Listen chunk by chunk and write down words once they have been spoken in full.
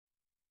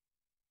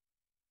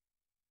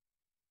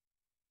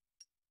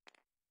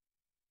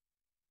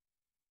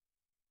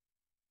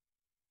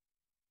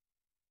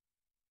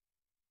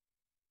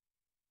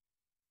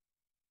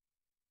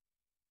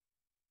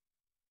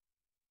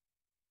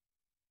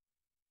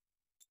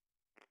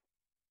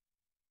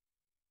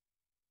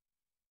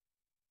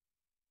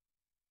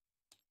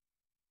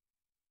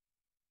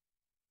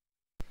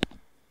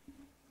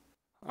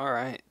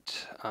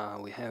Alright,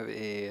 we have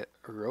a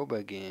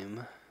roba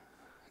game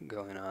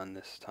going on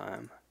this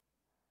time.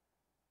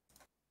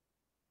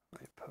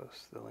 Let me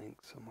post the link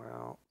somewhere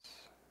else.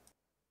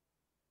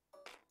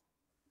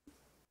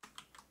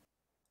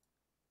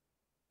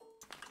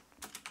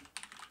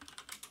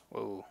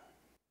 Whoa.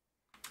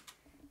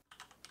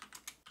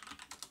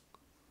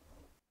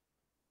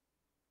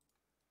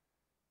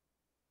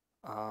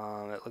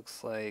 It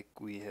looks like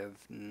we have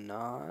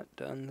not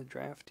done the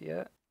draft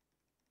yet.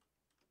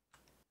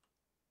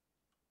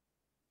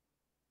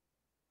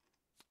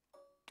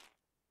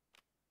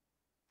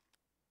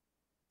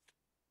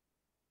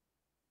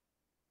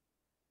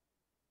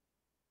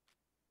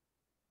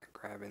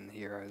 Grabbing the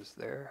heroes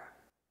there.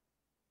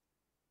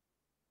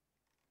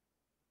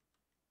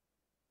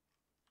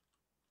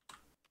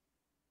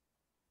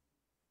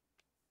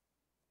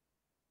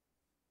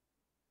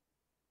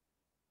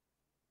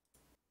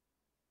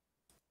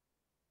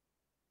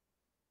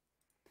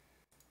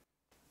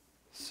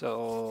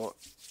 So,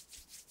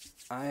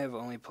 I have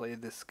only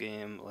played this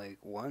game like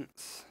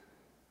once.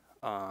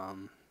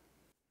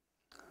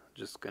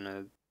 Just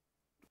gonna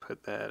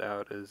put that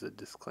out as a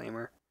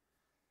disclaimer.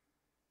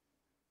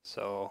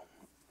 So,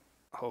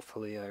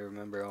 hopefully I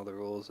remember all the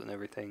rules and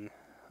everything.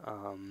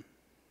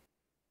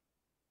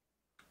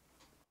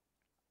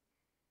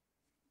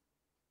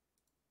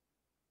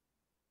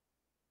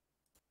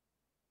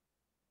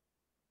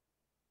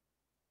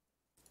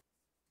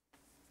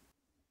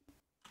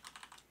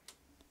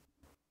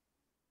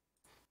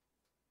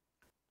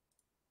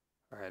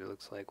 Alright, it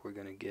looks like we're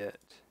gonna get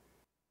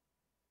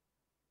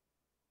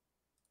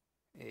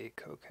a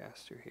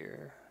co-caster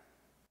here.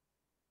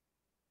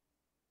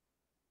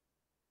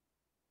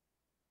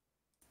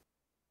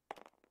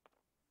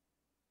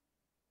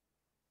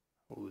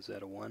 Oh, is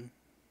that a 1?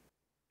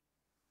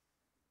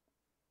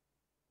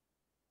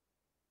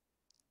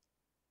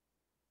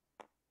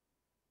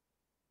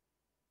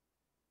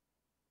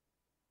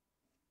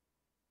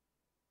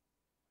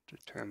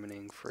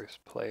 Determining first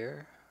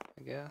player,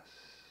 I guess.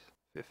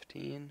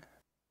 15.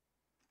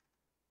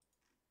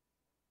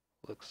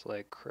 Looks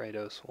like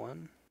Khrytos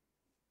won.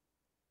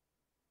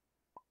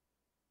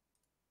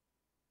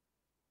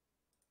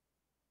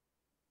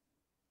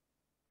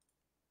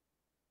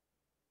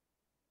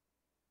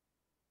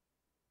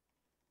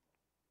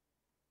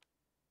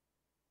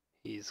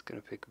 He's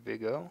gonna pick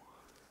Vigo.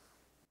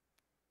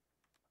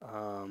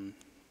 Oh,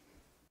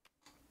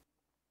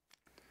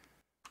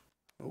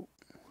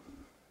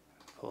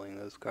 pulling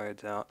those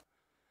cards out.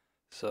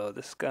 So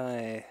this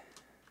guy,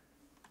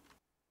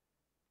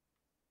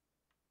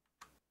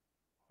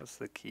 what's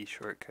the key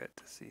shortcut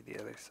to see the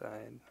other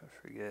side? I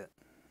forget.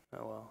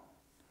 Oh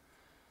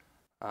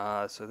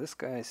well. So this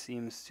guy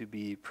seems to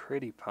be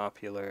pretty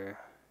popular.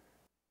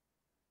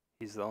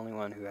 He's the only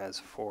one who has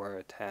 4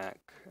 attack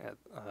at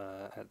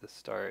the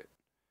start.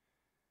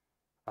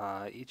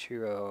 Each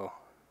hero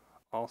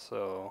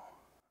also,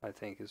 I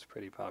think, is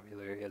pretty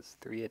popular. He has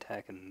 3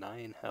 attack and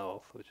 9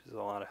 health, which is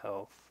a lot of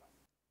health.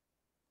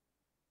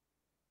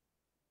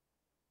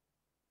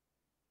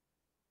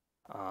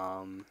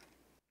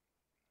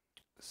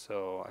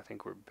 So I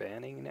think we're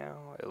banning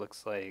now. It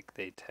looks like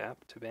they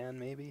tap to ban,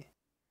 maybe.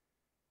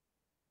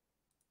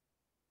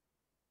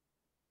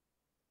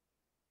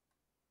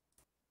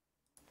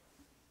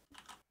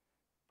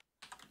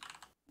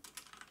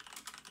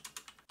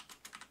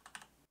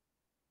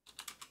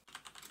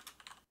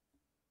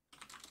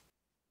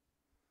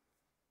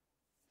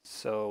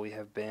 So we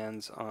have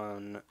bans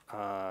on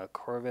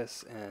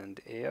Corvus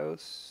and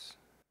Eos.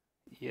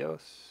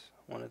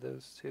 One of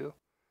those two.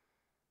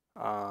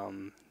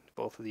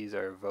 Both of these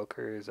are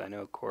evokers. I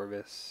know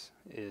Corvus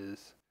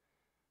is.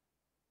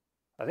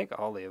 I think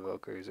all the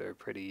evokers are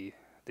pretty.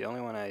 The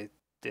only one I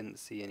didn't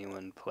see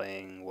anyone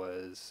playing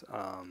was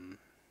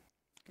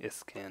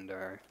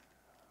Iskandar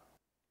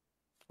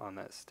on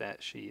that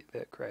stat sheet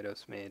that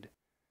Khrytos made.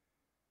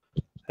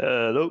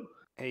 Hello.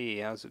 Hey,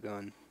 how's it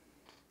going?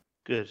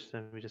 Good.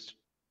 Let me just.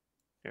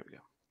 There we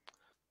go.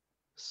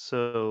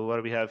 So what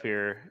do we have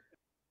here?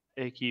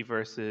 Akei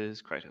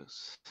versus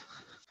Khrytos.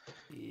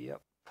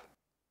 Yep.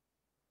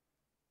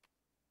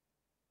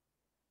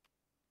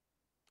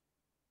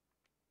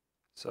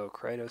 So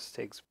Khrytos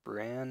takes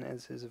Bran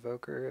as his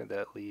evoker.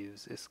 That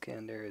leaves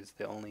Iskander as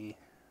the only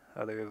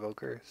other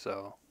evoker.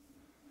 So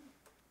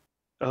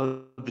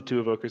Oh, the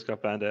 2 evokers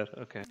got banned out.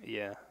 Okay.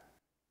 yeah.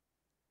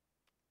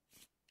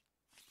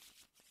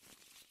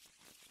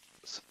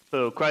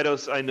 So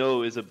Khrytos, I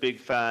know, is a big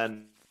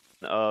fan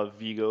of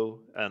Vigo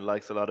and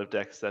likes a lot of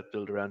decks that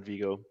build around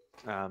Vigo.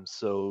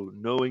 So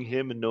knowing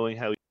him and knowing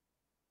how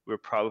we're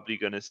probably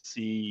going to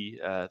see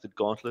the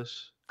Gauntlet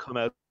come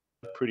out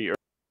pretty early.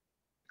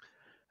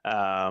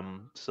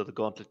 So the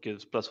Gauntlet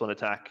gives +1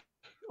 attack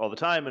all the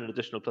time and an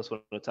additional +1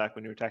 attack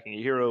when you're attacking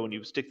a hero. When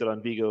you stick that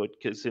on Vigo,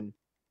 it gives him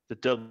the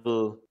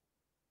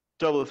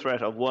double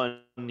threat of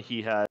 1.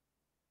 He has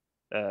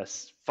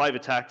 5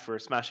 attack for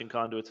smashing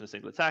conduits in a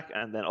single attack,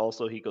 and then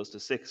also he goes to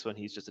 6 when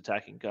he's just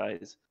attacking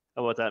guys.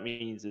 And what that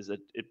means is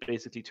that it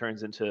basically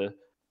turns into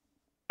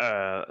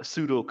a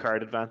pseudo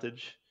card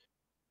advantage.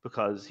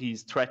 because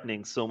he's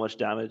threatening so much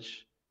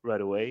damage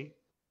right away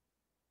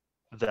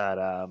that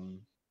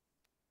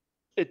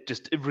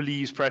it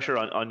relieves pressure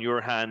on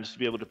your hand to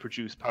be able to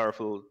produce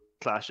powerful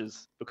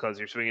clashes because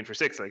you're swinging for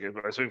 6. Like if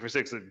I swing for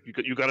 6,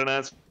 you got an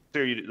answer.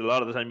 A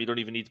lot of the time, you don't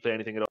even need to play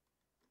anything at all.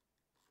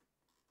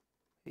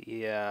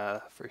 Yeah,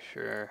 for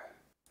sure.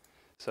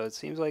 So it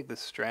seems like the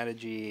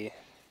strategy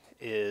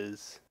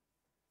is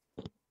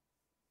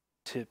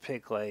to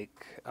pick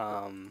like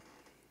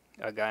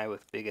a guy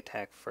with big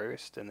attack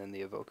first, and then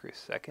the evoker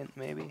second,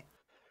 maybe.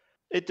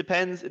 It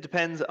depends. It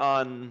depends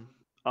on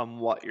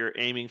what you're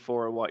aiming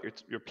for,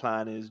 what your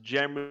plan is.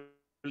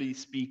 Generally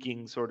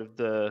speaking, sort of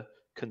the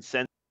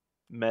consensus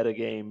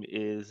metagame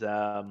is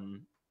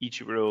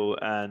Ichiro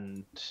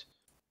and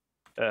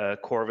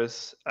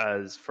Corvus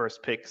as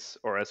first picks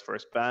or as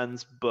first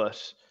bans,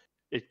 but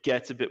it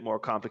gets a bit more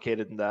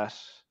complicated than that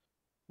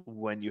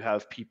when you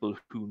have people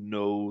who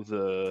know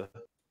the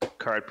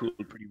card pool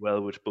pretty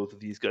well, which both of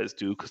these guys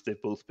do because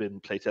they've both been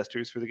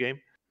playtesters for the game.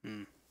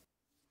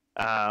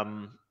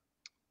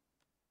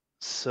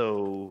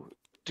 So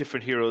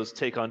different heroes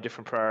take on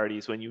different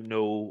priorities when you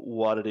know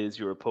what it is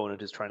your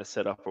opponent is trying to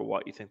set up or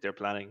what you think they're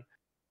planning.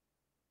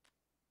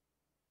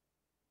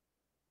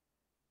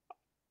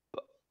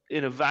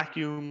 In a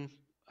vacuum,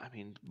 I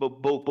mean,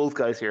 both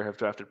guys here have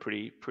drafted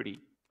pretty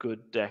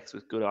good decks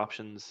with good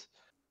options.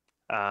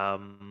 I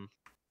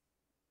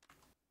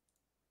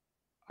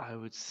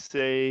would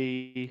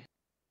say,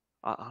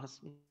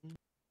 honestly,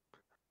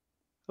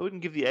 I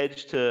wouldn't give the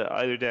edge to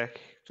either deck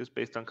just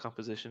based on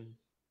composition.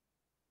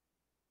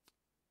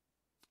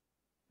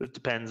 It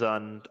depends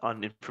on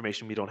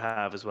information we don't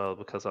have as well,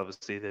 because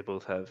obviously they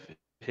both have a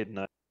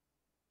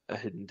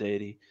hidden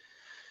deity.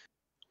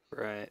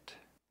 Right.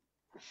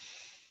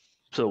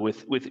 So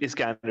with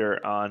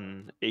Iskander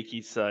on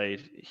Akei's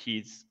side,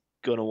 he's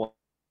gonna want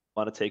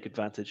to take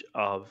advantage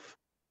of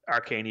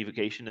Arcane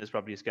Evocation is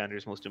probably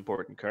Iskander's most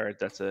important card.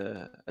 That's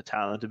a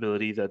talent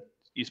ability that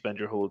you spend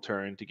your whole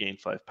turn to gain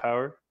 5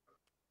 power,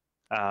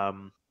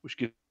 which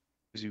gives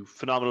you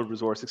phenomenal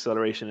resource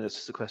acceleration, and it's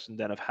just a question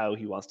then of how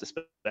he wants to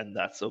spend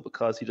that. So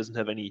because he doesn't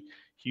have any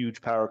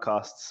huge power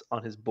costs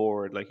on his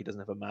board, like he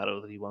doesn't have a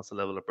Matto that he wants to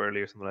level up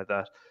early or something like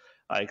that,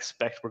 I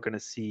expect we're going to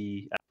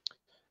see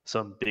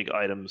some big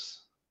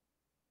items,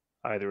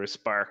 either a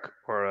Spark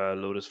or a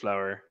Lotus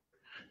Flower.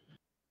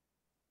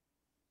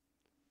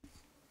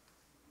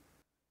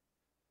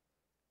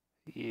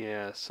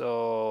 Yeah,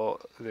 so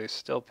they're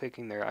still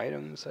picking their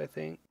items, I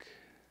think.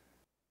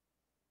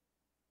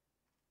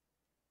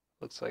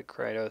 Looks like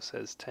Khrytos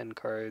has 10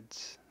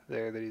 cards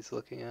there that he's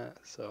looking at,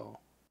 so.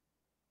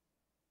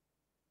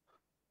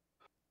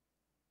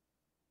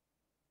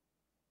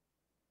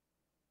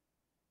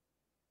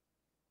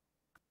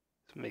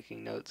 He's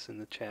making notes in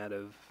the chat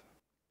of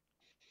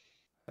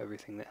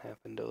everything that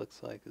happened, it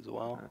looks like, as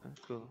well.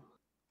 Cool.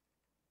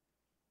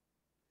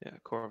 Yeah,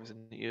 Corvus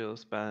and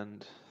Eos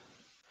banned.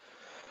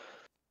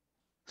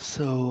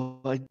 So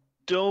I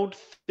don't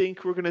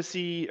think we're going to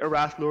see a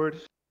Wrath Lord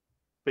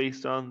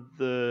based on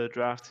the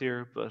drafts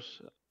here, but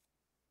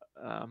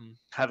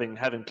having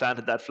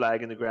planted that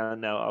flag in the ground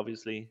now,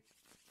 obviously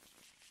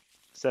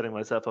setting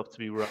myself up to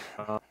be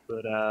wrong.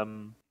 But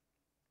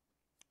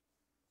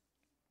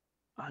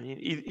I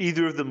mean,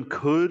 either of them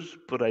could,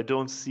 but I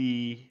don't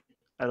see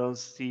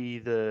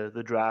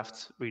the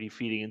draft really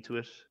feeding into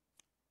it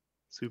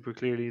super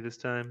clearly this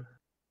time.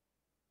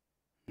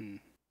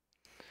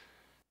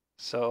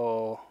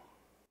 So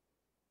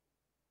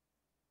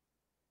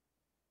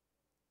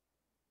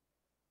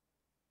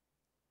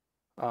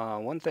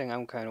one thing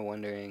I'm kind of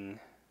wondering,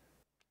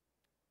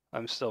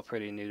 I'm still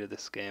pretty new to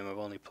this game. I've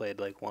only played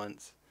like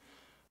once.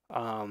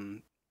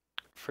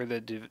 For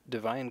the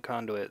divine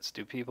conduits,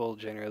 do people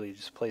generally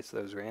just place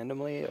those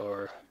randomly,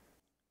 or?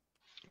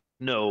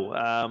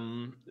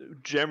 No,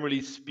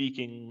 generally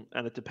speaking,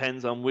 and it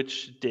depends on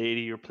which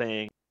deity you're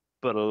playing,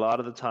 but a lot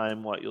of the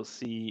time what you'll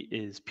see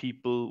is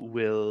people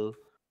will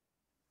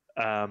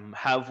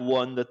have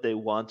one that they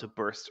want to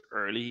burst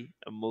early,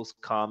 and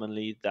most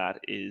commonly that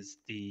is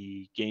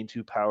the gain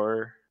 2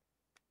 power.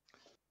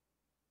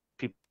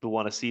 People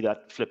want to see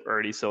that flip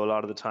early, so a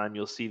lot of the time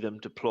you'll see them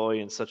deploy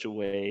in such a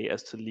way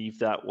as to leave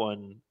that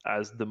one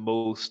as the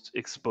most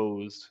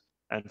exposed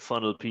and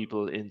funnel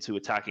people into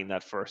attacking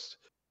that first.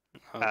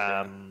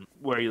 Okay.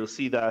 Where you'll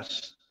see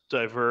that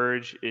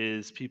diverge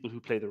is people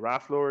who play the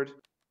Wrath Lord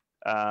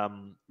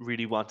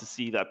really want to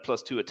see that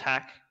 +2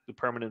 attack, the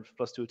permanent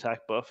 +2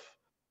 attack buff,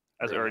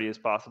 as early as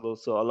possible.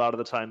 So a lot of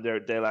the time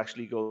they'll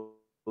actually go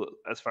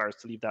as far as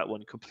to leave that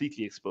one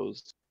completely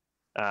exposed,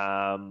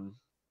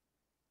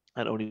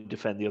 and only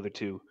defend the other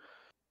two.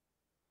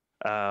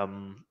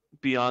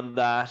 Beyond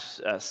that,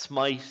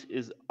 Smite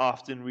is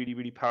often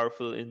really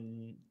powerful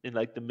in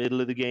like the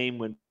middle of the game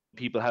when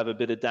people have a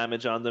bit of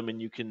damage on them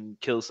and you can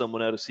kill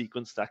someone out of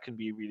sequence. That can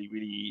be a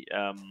really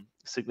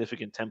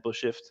significant tempo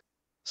shift.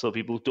 So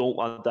people don't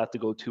want that to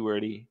go too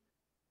early.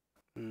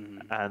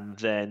 And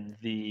then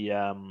the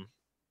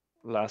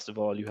last of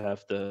all, you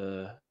have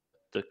the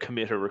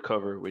commit or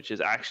recover, which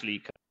is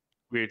actually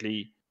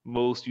weirdly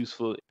most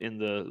useful in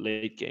the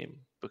late game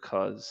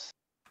because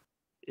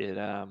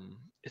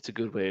it's a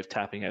good way of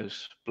tapping out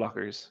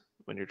blockers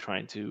when you're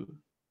trying to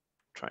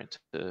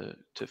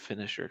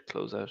finish or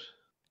close out.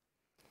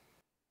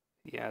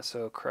 Yeah,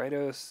 so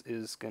Khrytos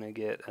is going to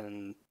get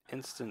an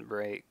instant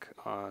break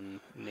on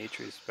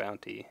Nature's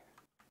Bounty.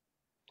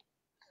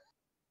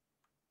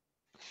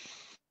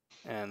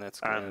 And that's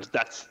going to...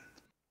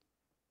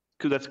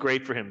 That's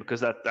great for him because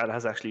that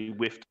has actually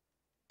whiffed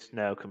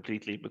now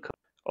completely because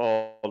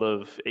all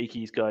of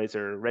Akei's guys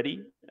are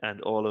ready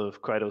and all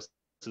of Khrytos'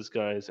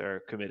 guys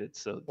are committed.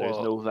 So there's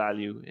no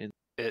value in...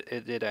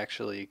 It did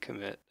actually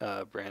commit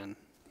Bran.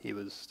 He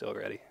was still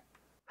ready.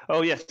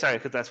 Oh yes, sorry,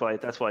 because that's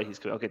why he's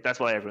committed. Okay, that's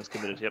why everyone's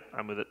committed. Yep,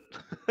 I'm with it.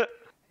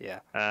 Yeah.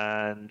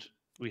 And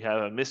we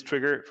have a miss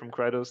trigger from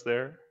Khrytos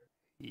there.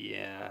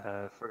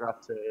 Yeah.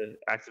 Forgot to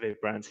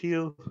activate Bran's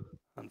heal.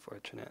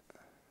 Unfortunate.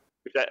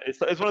 It's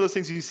one of those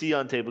things you see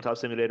on Tabletop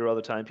Simulator all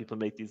the time. People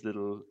make these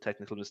little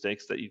technical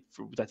mistakes that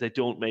they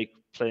don't make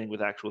playing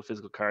with actual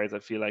physical cards. I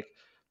feel like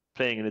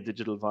playing in a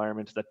digital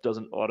environment that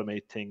doesn't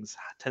automate things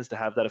tends to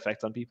have that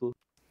effect on people.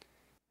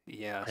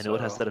 Yeah, I know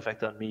it has that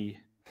effect on me.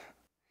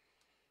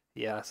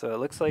 Yeah, so it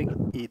looks like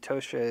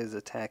Itosha is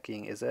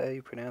attacking. Is that how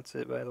you pronounce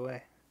it, by the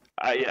way?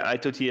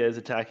 Itotia is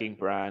attacking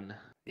Bran.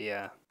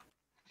 Yeah.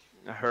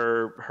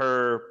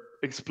 Her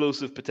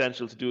explosive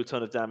potential to do a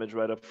ton of damage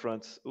right up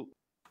front. Ooh,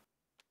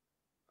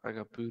 I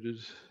got booted.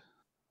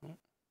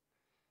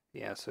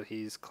 Yeah, so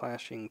he's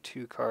clashing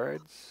 2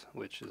 cards,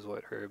 which is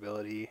what her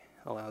ability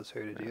allows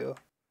her to do.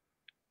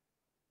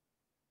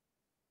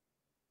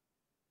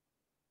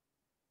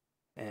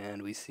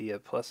 And we see a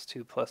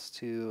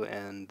 +2/+2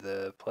 and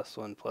the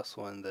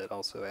 +1/+1 that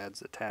also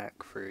adds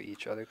attack for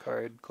each other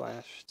card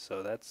clashed.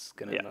 So that's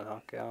going to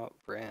knock out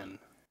Bran.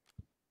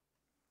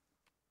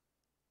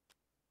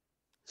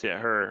 So yeah,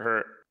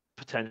 her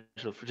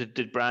potential for...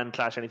 Did Bran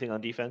clash anything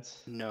on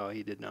defense? No,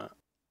 he did not.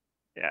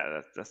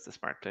 Yeah, that's the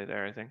smart play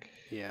there, I think.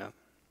 Yeah.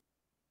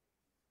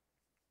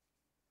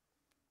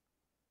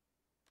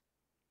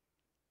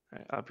 All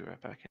right, I'll be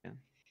right back in.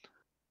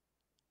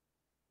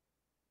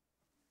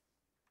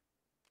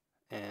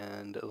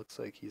 And it looks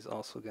like he's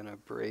also going to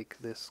break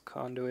this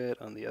conduit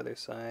on the other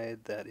side.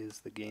 That is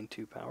the gain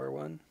 2 power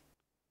one.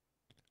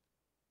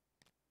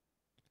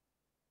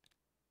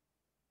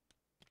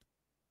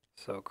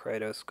 So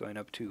Khrytos going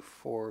up to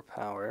 4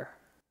 power.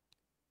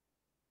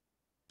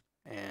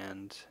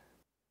 And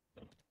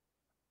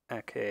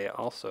Akei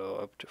also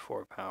up to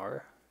 4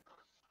 power.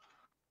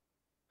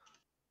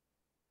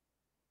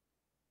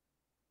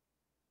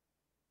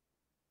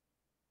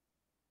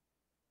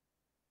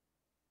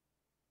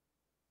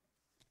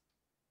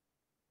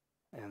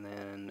 And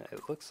then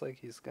it looks like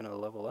he's going to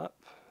level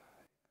up.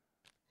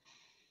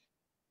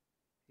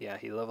 Yeah,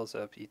 he levels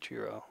up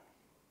Ichiro.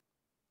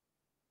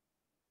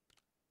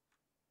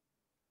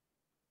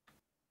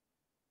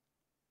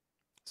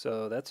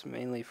 So that's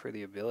mainly for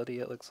the ability,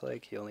 it looks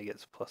like. He only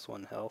gets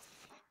 +1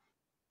 health.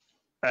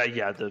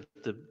 Yeah, the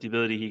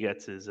ability he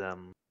gets is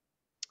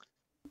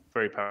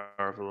very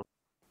powerful.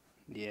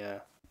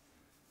 Yeah.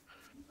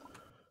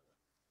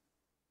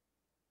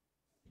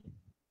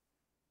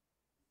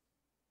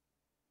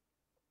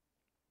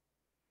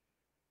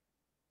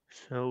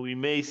 So we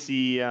may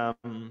see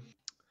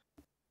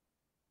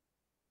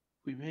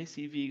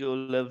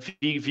Vigo.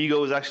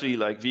 Vigo is actually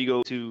like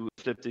Vigo to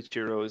flip the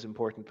Ichiro is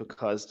important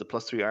because the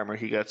 +3 armor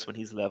he gets when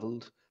he's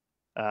leveled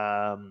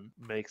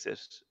makes it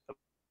a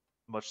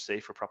much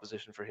safer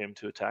proposition for him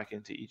to attack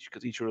into each,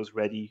 because Ichiro is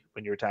ready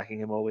when you're attacking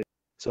him always.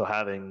 So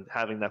having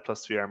that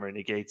 +3 armor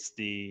negates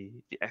the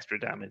extra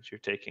damage you're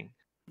taking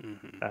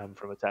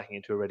from attacking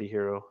into a ready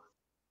hero.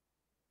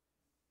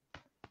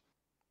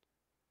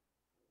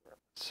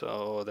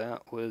 So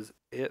that was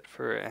it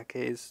for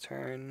Akei's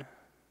turn.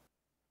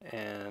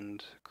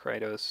 And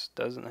Khrytos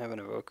doesn't have an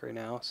evoker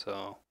now,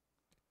 so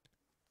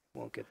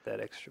won't get that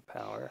extra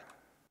power.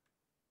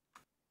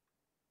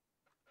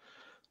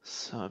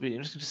 So it'd be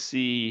interesting to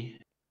see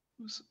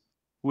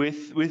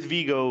with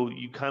Vigo.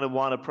 You kind of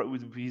want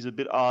to. He's a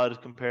bit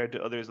odd compared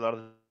to others. A lot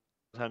of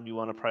the time, you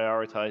want to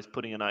prioritize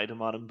putting an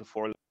item on him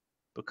before,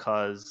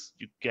 because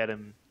you get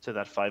him to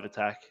that 5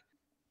 attack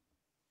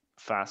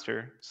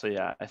faster. So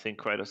yeah, I think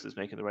Khrytos is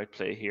making the right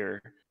play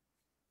here.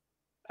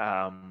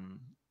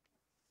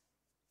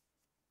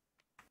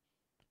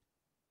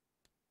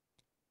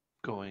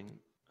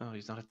 Oh,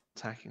 he's not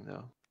attacking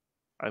though.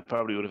 I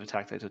probably would have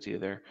attacked Itotia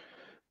there,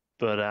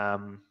 but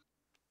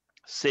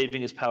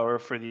saving his power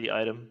for the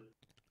item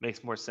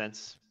makes more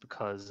sense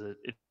because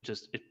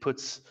it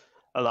puts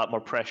a lot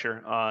more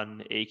pressure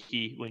on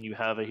Akei when you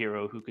have a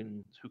hero who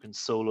can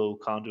solo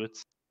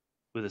conduits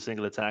with a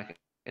single attack.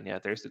 And yeah,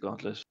 there's the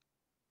gauntlet.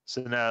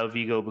 So now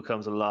Vigo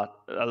becomes a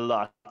lot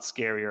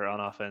scarier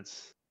on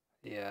offense.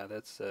 Yeah,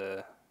 that's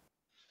a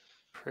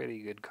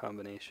pretty good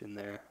combination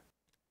there.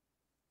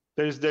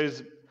 There's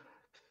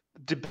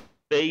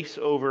debate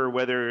over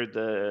whether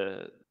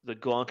the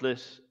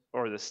gauntlet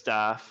or the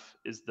staff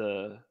is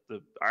the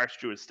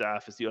Archdruid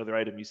staff is the other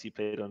item you see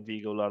played on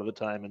Vigo a lot of the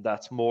time, and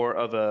that's more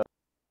of a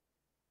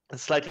a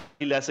slightly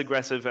less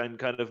aggressive and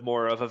kind of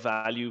more of a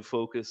value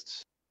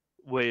focused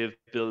way of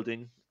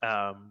building,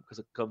 because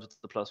it comes with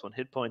the +1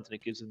 hit point and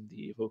it gives him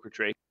the evoker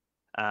trait.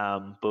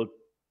 But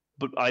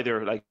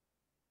either like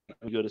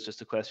good, it's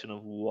just a question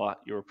of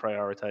what you're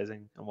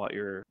prioritizing and what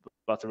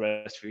the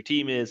rest of your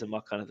team is and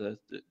what kind of the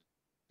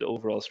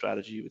overall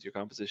strategy with your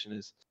composition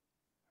is.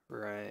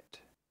 Right.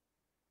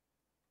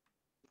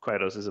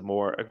 Khrytos is a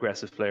more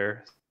aggressive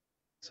player,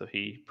 so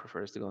he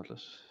prefers the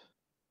gauntlet.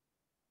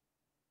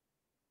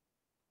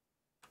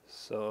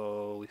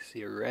 So we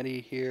see a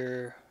ready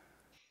here.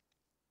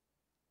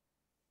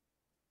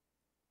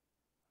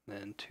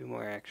 Then 2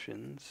 more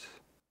actions.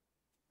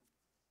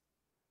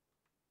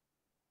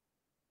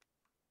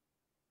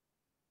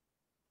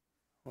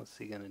 What's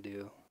he gonna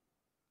do?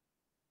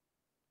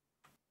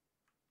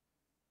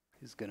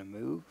 He's gonna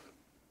move,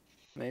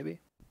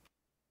 maybe?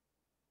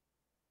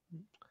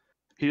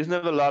 He doesn't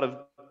have a lot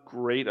of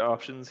great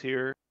options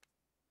here.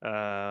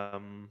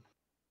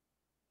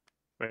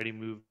 Ready,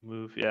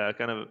 move. Yeah,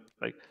 kind of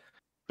like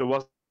there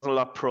wasn't a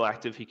lot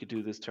proactive he could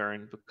do this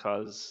turn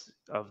because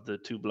of the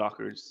 2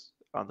 blockers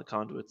on the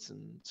conduits,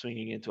 and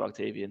swinging into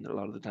Octavian a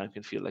lot of the time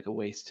can feel like a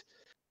waste.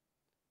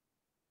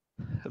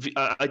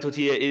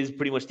 Aitotia is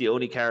pretty much the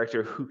only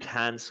character who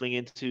can swing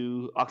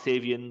into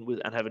Octavian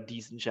and have a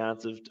decent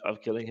chance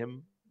of killing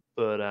him.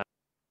 But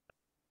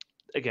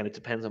again, it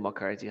depends on what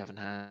cards you have in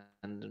hand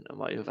and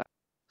what you have.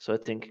 So I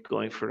think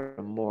going for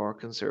a more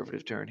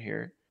conservative turn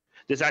here.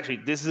 This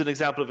is an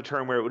example of a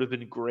turn where it would have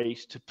been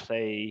great to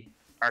play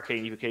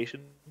Arcane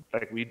Evocation.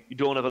 Like we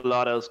don't have a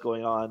lot else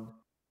going on.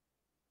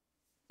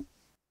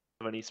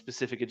 Any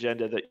specific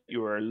agenda that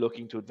you are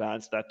looking to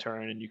advance that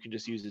turn, and you can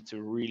just use it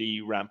to really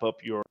ramp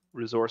up your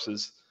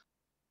resources,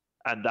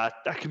 and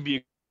that can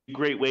be a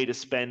great way to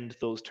spend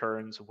those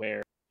turns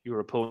where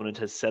your opponent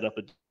has set up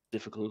a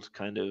difficult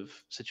kind of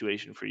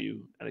situation for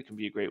you, and it can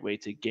be a great way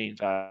to gain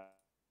value,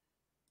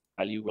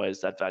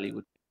 whereas that value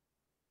would.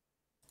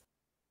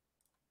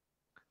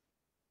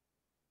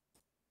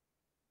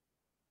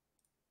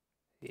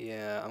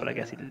 Yeah, But I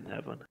guess he didn't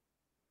have one.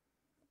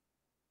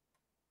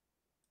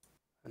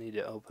 I need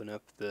to open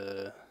up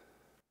the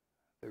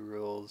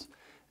rules.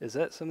 Is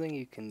that something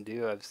you can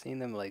do? I've seen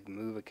them like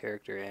move a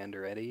character and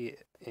ready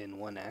in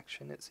 1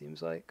 action, it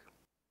seems like.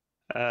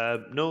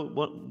 No,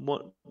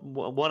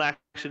 one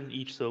action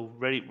each. So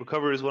ready,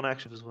 recover is 1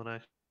 action.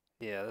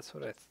 Yeah, that's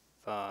what I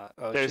thought.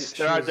 Oh,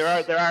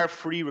 there are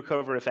free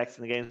recover effects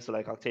in the game. So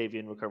like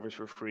Octavian recovers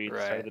for free at the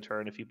start of the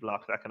turn if you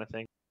block, that kind of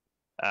thing.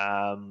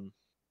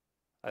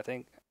 I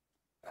think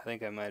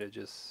I might have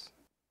just.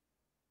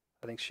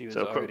 I think she was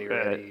already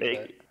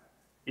ready.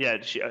 Yeah,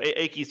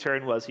 Akei's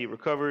turn was he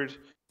recovered,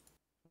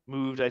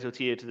 moved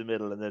Aitotia to the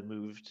middle, and then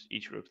moved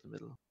Ichiro to the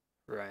middle.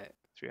 Right.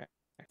 3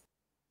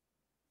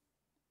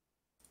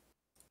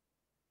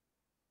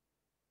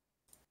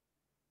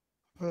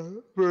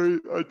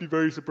 I'd be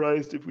very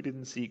surprised if we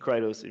didn't see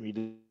Khrytos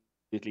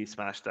immediately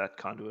smash that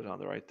conduit on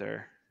the right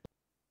there.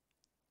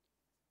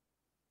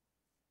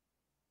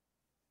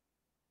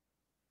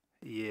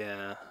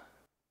 Yeah.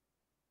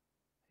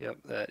 Yep,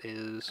 that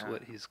is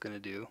what he's gonna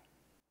do.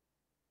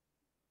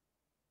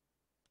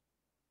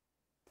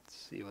 Let's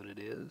see what it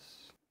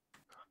is.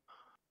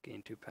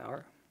 Gain 2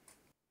 power.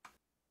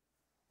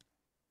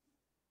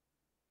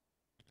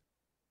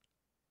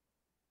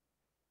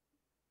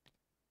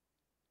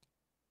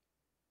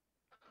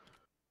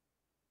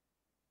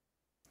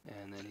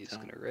 And then he's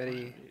gonna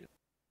ready.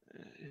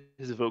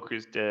 His evoker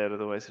is dead,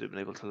 otherwise he'd have been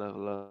able to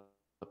level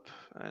up.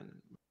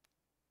 And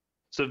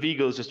so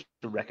Vigo's just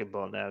a wrecking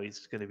ball now.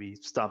 He's going to be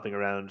stomping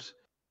around.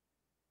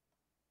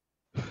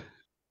 And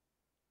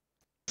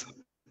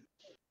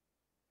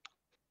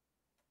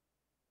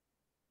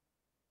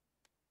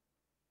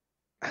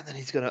then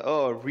he's going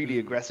to, really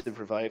aggressive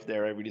revive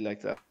there. I really like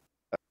that.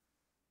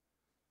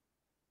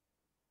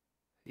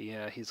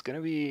 Yeah, he's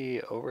gonna be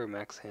over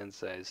max hand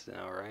size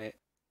now, right?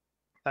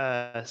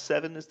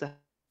 7 is the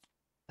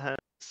hand,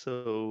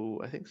 so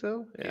I think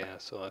so. Yeah,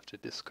 so I'll have to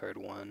discard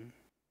 1.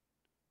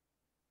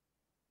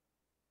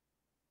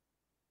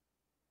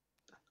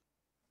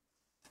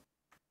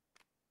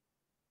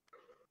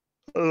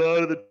 A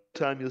lot of the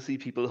time you'll see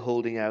people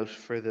holding out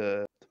for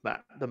the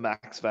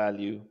max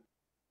value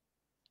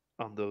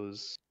on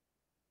those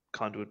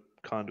conduit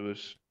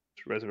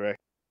resurrect.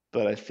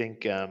 But I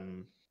think I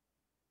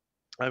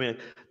mean,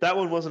 that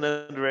one wasn't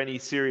under any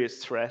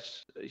serious threat.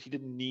 He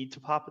didn't need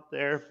to pop it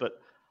there,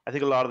 but I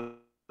think a lot of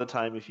the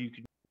time, if you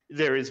could,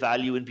 there is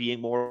value in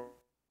being more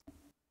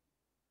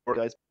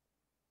guys.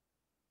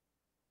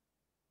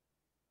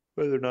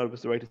 Whether or not it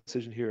was the right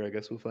decision here, I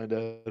guess we'll find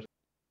out.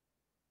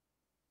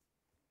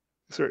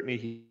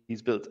 Certainly,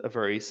 he's built a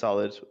very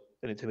solid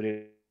and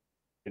intimidating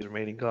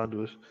remaining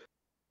conduit.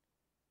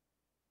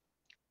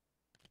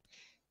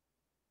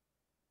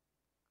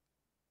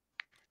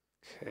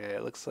 Okay,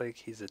 it looks like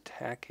he's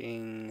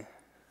attacking,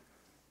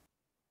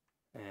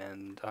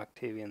 and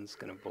Octavian's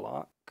gonna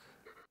block.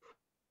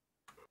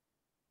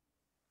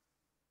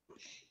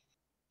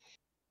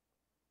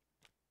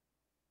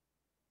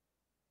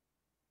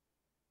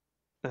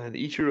 And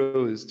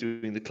Ichiro is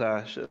doing the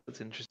clash.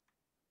 That's interesting.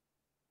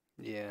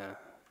 Yeah.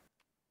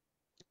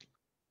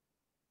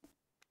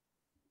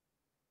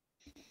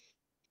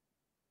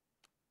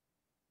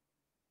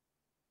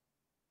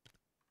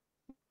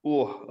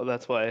 Oh,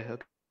 that's why.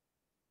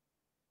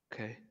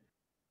 Okay.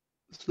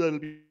 So that'll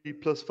be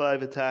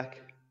 +5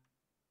 attack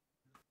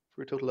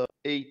for a total of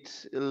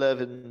 8,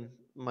 11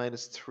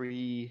 minus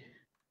 3.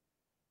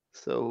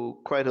 So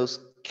Krytos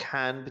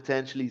can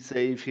potentially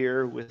save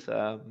here with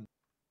a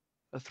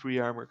 3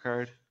 armor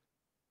card.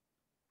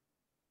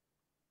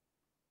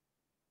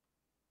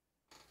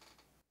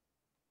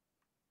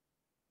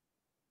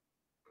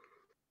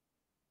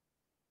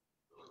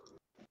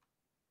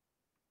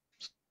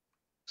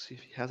 See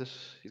if he has it.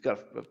 He's got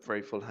a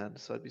very full hand,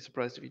 so I'd be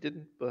surprised if he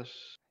didn't. But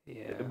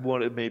Yeah.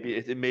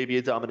 it may be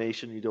a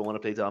domination. You don't want to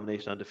play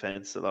domination on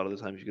defense. A lot of the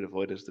times you can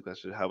avoid it. The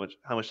question is how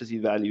much does he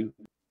value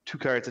 2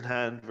 cards in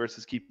hand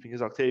versus keeping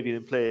his Octavian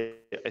in play?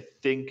 I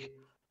think.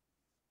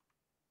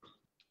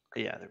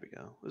 Yeah, there we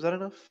go. Was that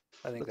enough?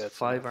 I think That's that's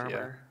 5 enough,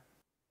 armor.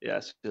 Yeah,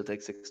 so he'll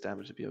take 6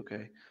 damage to be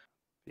okay.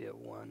 Be at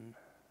 1.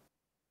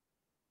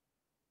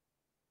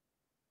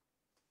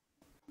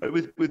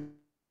 With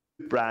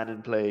Bran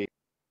in play,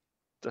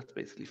 that's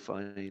basically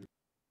fine.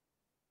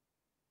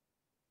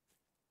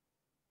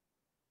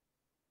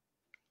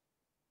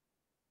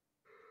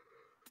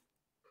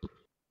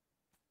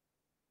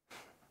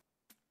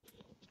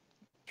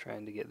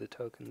 Trying to get the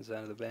tokens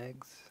out of the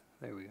bags.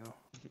 There we go.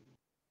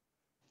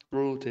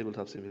 Roll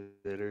tabletop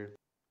simulator.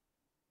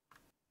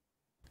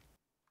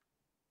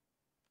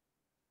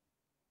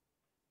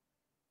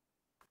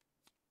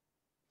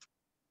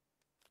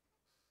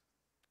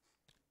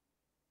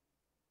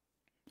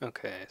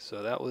 Okay,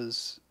 so that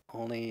was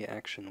only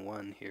action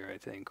 1 here, I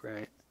think,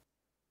 right?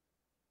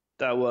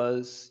 That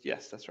was,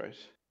 yes, that's right.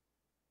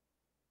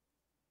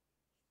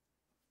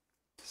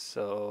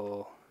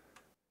 So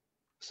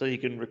you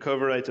can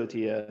recover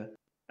Aitotia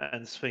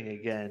and swing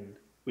again,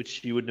 which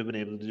he wouldn't have been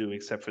able to do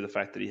except for the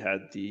fact that he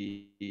had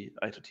the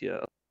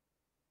Aitotia.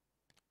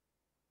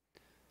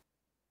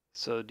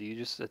 So do you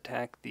just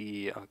attack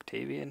the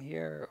Octavian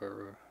here,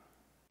 or?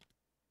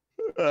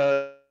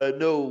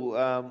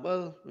 No,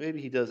 well,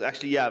 maybe he does.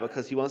 Actually, yeah,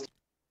 because he wants to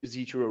use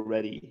Ichiro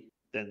ready,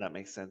 then that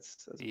makes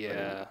sense as a play.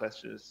 But the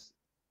question is,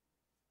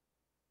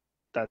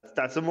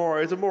 it's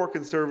a more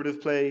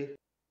conservative play,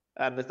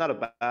 and it's not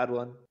a bad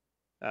one.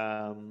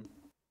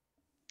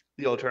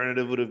 The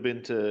alternative would have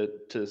been to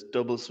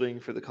double swing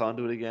for the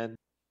conduit again,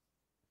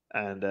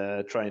 and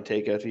try and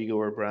take out Vigo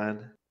or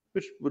Bran,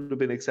 which would have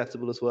been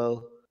acceptable as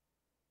well.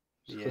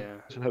 Yeah.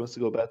 How wants to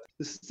go about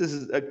this? This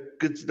is a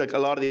good, like, a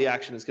lot of the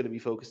action is going to be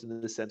focused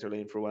in the center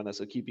lane for Wana,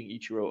 so keeping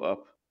Ichiro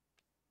up,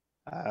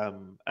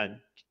 and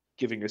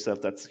giving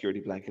yourself that security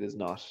blanket is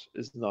not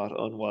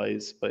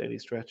unwise by any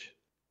stretch.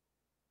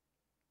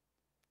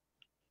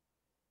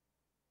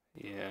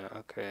 Yeah,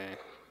 okay.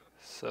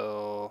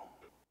 So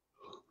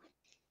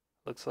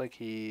looks like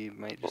he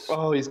might just.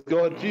 Oh, he's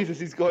going! Jesus,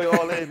 he's going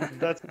all in.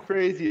 That's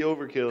crazy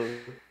overkill.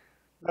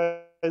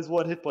 There's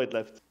 1 hit point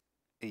left.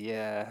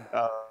 Yeah.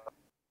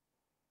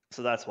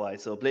 So that's why.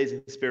 So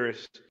Blazing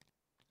Spirit,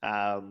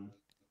 doesn't,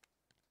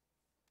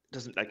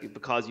 like,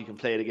 because you can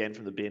play it again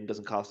from the bin,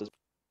 doesn't cost us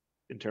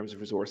in terms of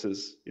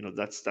resources. You know,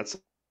 that's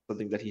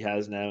something that he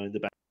has now in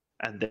the back.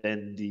 And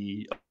then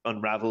the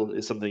Unravel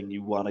is something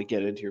you want to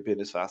get into your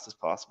bin as fast as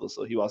possible.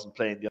 So he wasn't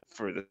playing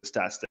for the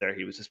stats there.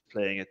 He was just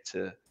playing it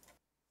to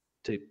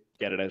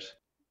get it out.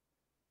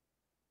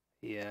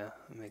 Yeah,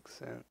 that makes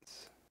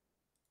sense.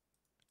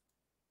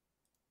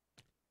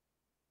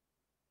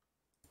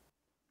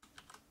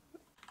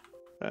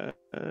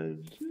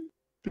 And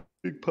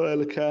big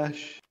pile of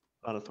cash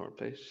on a thorn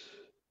plate.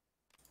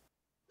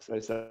 So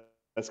that's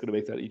going to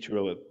make that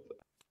Ichiro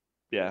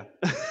yeah.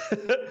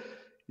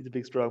 He's a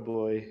big, strong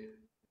boy.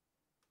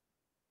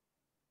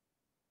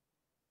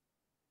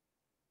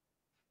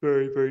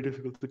 Very, very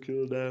difficult to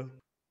kill now.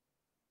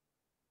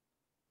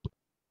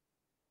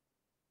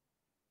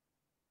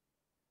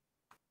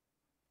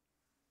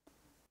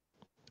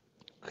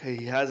 Okay,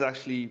 he has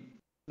actually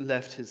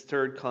left his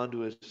 3rd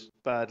conduit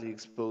badly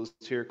exposed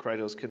here.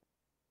 Krytos can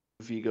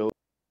Vigo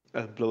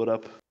and blow it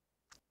up.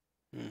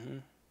 Mm-hmm.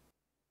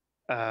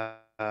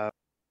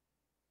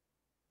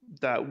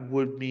 That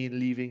would mean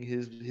leaving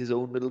his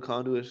own middle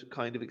conduit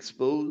kind of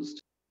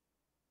exposed,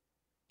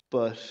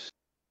 but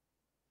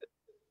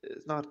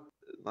it's not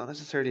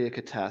necessarily a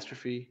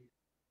catastrophe.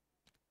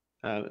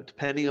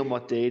 Depending on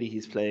what deity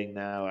he's playing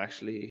now,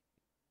 actually,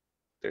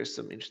 there's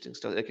some interesting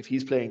stuff. Like, if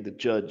he's playing the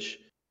judge,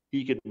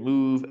 he can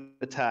move,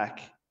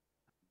 attack,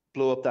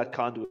 blow up that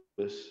conduit,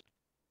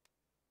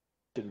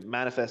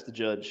 manifest the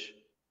judge,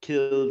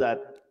 kill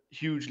that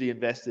hugely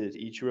invested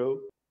Ichiro,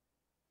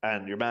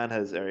 and your man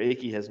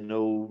Akei has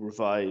no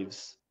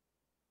revives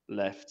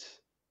left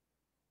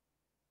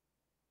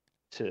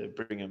to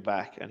bring him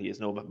back, and he has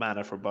no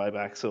mana for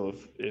buyback. So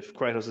if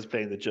Krytos is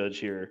playing the judge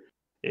here,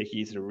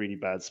 Akei's in a really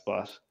bad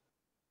spot.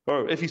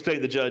 Or if he's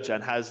playing the judge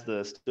and has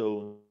the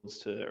stones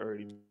to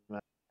early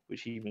mana,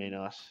 which he may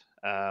not.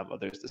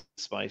 There's the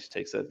smite,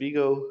 takes out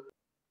Vigo.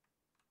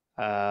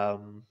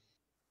 And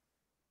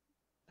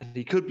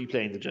he could be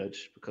playing the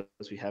judge because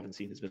we haven't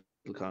seen his middle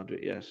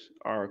conduit yet.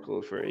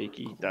 Oracle for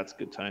Akei. That's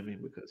good timing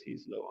because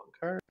he's low on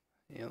card.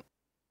 Yep.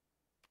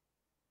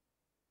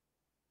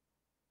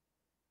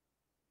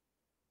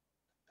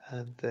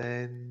 And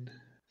then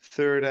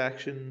third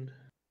action.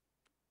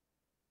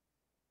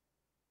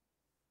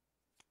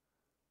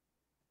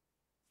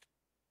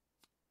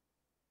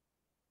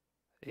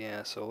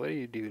 Yeah, so what do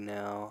you do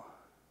now?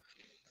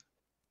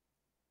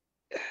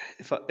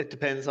 It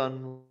depends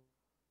on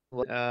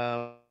what,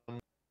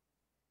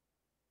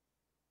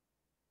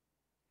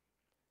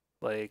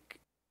 Like,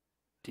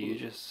 do you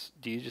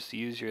just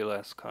use your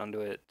last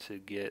conduit to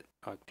get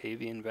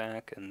Octavian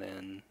back and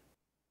then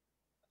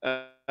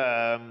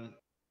um,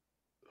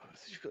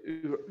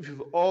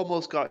 you've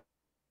almost got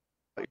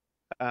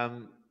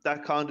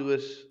that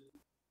conduit.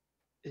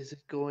 Is it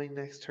going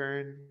next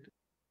turn?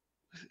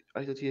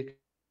 I thought you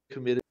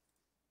committed.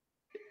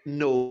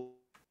 No,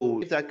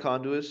 if that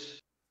conduit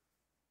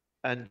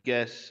and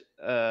get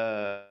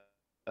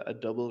a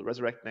double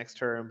resurrect next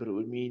turn, but it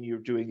would mean you're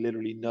doing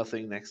literally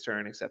nothing next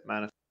turn except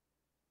mana.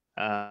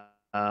 Uh,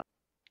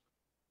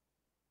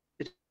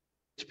 it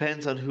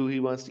depends on who he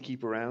wants to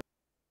keep around.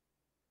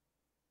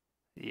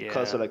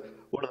 Because yeah. so like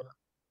one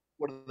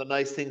of the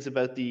nice things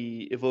about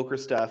the evoker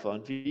staff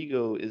on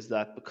Vigo is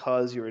that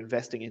because you're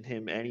investing in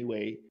him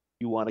anyway,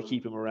 you want to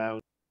keep him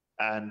around,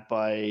 and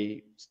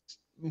by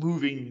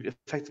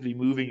effectively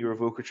moving your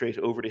evoker trait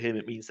over to him,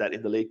 it means that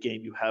in the late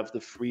game you have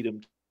the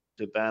freedom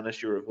to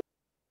banish your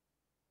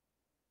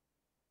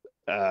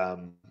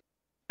um,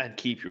 and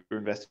keep your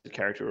invested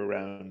character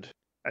around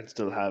and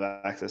still have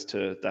access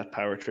to that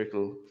power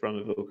trickle from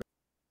evoker.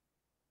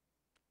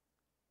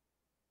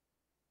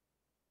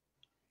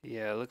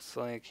 Yeah, it looks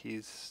like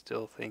he's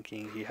still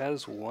thinking. He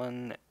has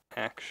one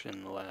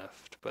action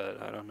left,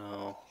 but I don't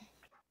know.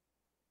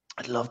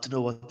 I'd love to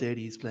know what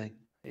deity he's playing.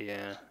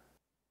 Yeah.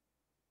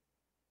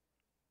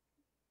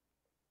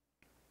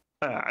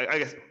 I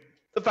guess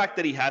the fact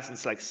that he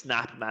hasn't like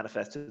snap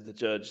manifested the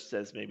judge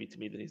says maybe to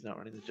me that he's not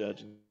running the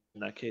judge in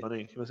that case.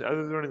 He must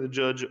either be running the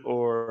judge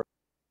or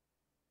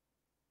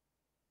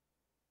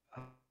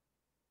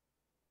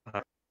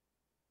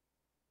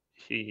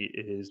he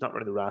is not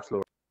running the Wrath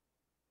Lord.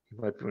 He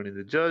might be running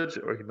the judge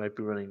or he might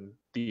be running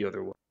the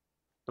other one,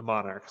 the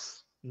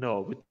Monarchs.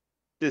 No, with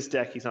this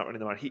deck he's not running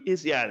the Monarch. He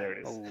is, yeah, there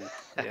it is. Oh,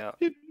 yeah.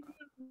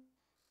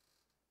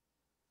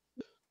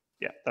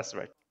 Yeah, that's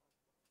right.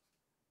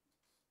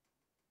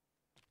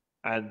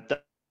 And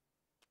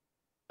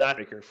that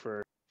breaker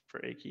for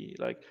Akei,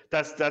 like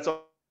that's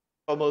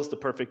almost the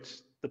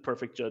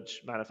perfect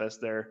judge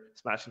manifest there,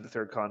 smashing the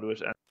third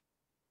conduit and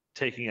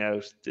taking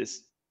out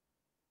this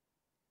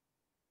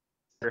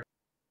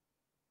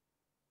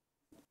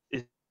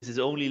is his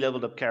only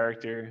leveled up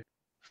character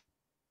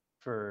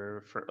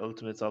for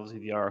ultimates. Obviously,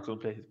 the Oracle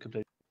can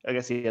play. I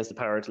guess he has the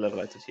power to level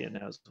out to TN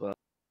now as well.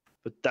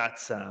 But that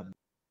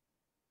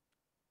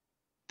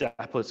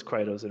puts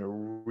Krytos in a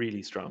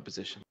really strong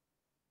position.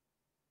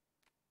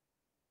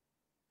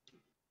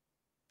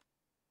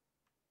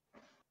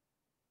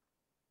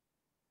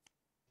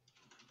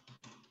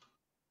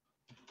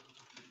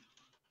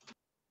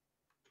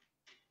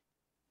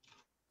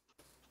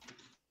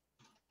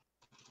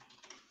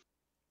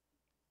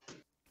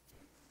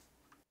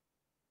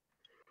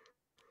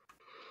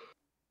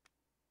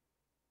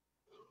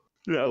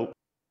 Now,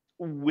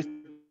 with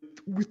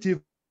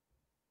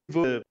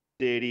the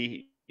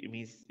deity, it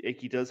means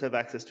Akei does have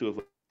access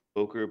to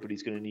Evoker, but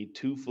he's going to need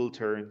 2 full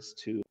turns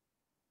to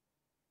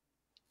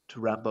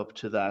ramp up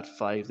to that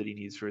 5 that he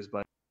needs for his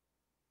body.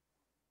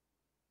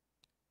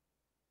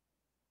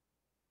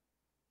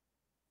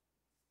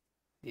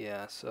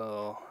 Yeah,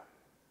 so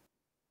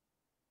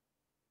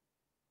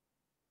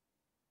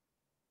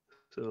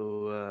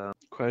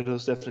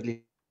Krytos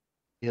definitely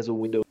has a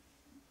window.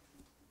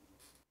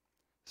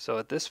 so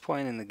at this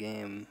point in the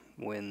game,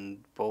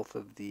 when both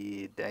of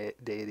the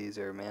deities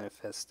are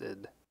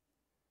manifested,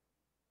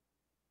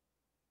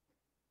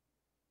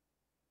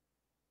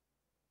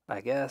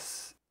 I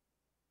guess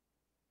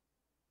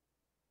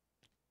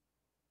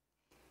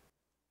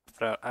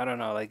I don't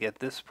know, like at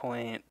this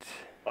point.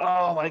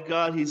 Oh my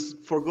god, he's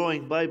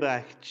foregoing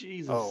buyback. Oh,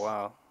 Jesus.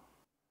 wow.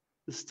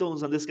 The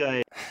stones on this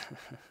guy.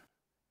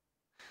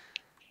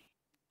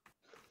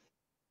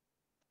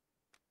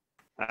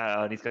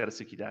 And he's got a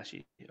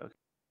Sukidashi. Okay.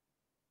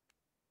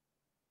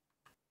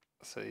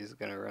 So he's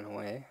gonna run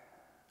away?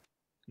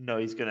 No,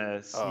 he's going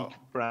to sneak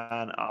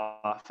Bran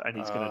off and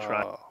he's going to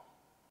try Oh,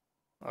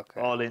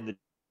 okay. all in the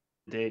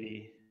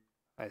deity.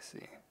 I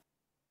see.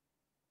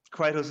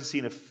 Krytos has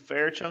seen a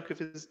fair chunk of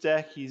his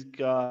deck. He's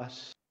got.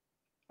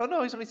 Oh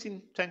no, he's only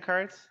seen 10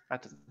 cards.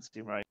 That doesn't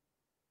seem right.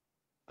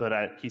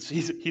 But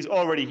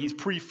he's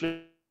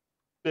pre-flipped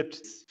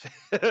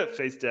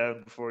face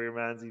down before your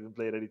man's even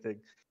played anything.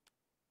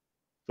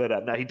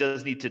 But now he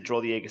does need to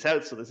draw the Aegis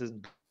out, so this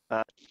isn't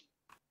bad.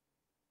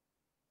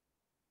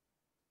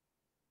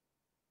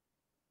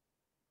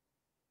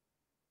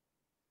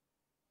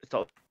 It's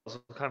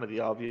also kind of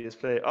the obvious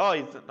play. Oh,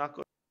 he's not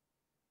good.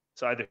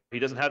 So either he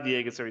doesn't have the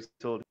Aegis or he's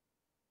told,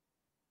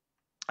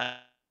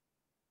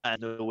 and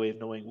no way of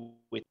knowing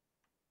which.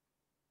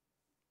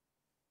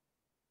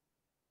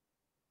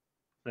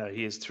 Now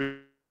he has three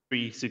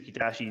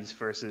Tsukidashis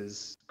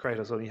versus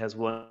Khrytos only has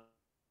one.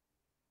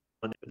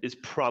 Is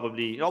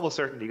probably almost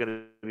certainly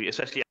going to be,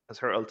 especially as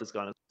her ult is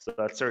gone. So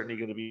that's certainly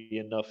going to be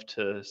enough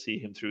to see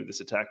him through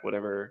this attack,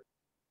 whatever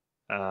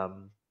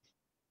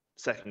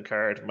second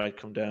card might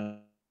come down.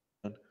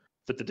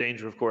 But the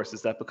danger, of course,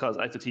 is that because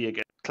Aitatia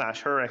can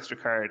clash her extra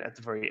card at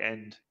the very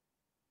end,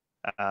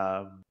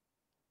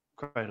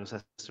 Khrytos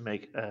has to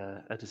make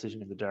a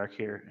decision in the dark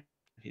here.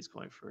 He's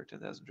going for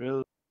 10,000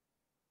 drills.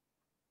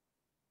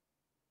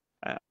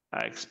 I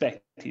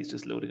expect he's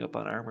just loading up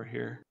on armor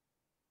here.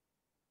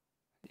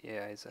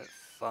 Yeah, he's at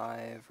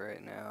 5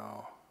 right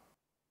now.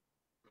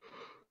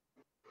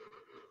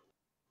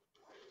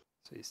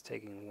 So he's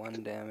taking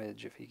 1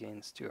 damage. If he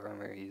gains 2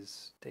 armor,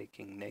 he's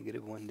taking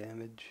 -1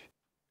 damage.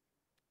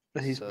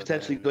 And he's So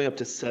potentially then, going up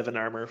to 7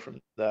 armor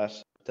from that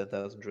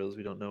 10,000 drills.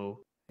 We don't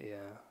know.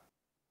 yeah.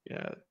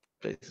 Yeah,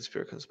 Blazing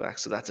Spear comes back,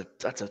 so that's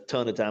a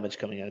ton of damage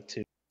coming out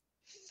too.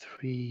 So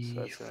 3,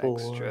 that's an 4,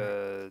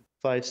 extra.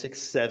 5,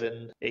 6,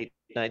 7, 8,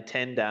 9,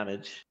 10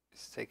 damage.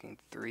 He's taking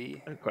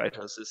 3. And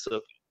Khrytos is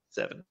up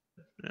 7.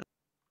 Yeah.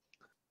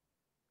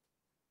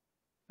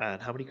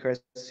 And how many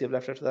cards does he have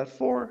left after that?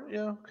 4.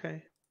 Yeah,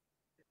 okay.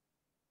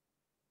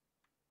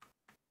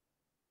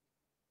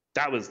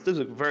 This was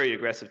a very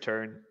aggressive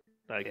turn.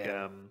 Like,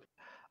 Yeah.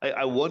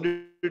 I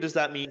wonder, does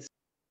that mean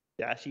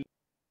Dashi?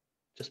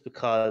 Just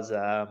because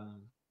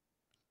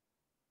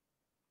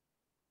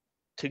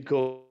to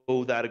go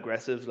that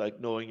aggressive, like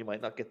knowing you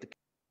might not get the,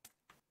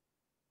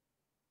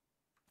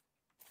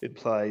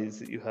 implies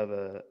that you have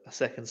a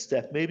second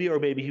step, maybe, or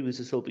maybe he was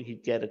just hoping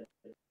he'd get it.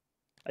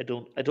 I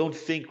don't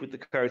think with the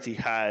cards he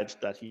had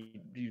that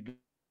you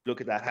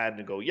look at that hand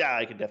and go, yeah,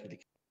 I can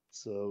definitely.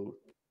 So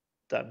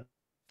that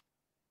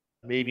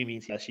maybe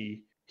means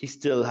he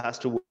still has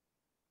to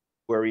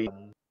worry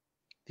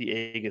the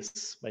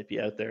Aegis might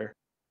be out there.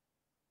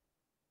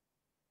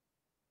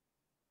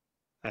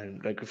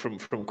 And like from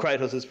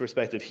Khrytos'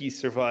 perspective, he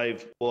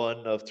survived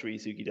 1 of 3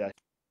 Tsukidashi.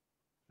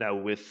 Now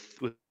with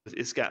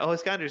Iskander,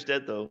 Iskander's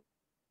dead though,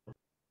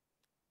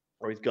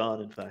 or he's gone.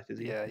 In fact, is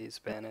he? Yeah, he's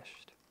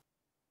banished.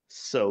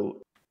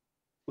 So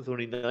with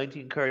only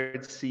 19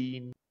 cards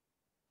seen,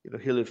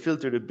 he'll have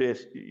filtered a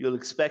bit. You'll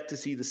expect to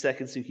see the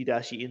second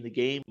Tsukidashi in the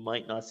game.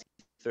 Might not see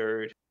the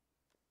third.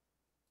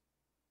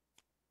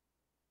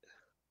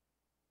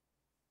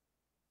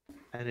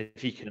 And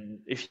if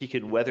he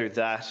can weather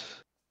that,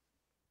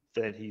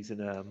 then he's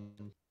in a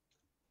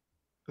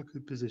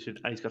good position.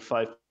 And he's got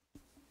 5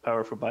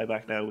 power for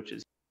buyback now, which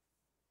is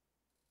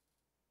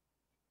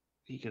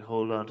he can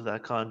hold on to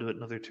that conduit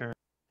another turn.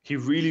 He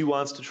really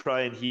wants to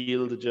try and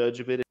heal the judge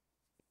a bit.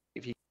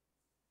 If he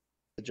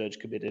the judge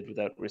committed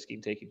without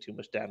risking taking too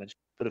much damage.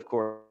 But of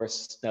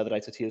course, now that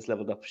Aitatia is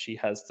leveled up, she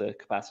has the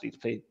capacity to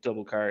play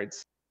double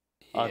cards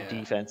on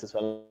defense as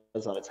well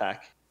as on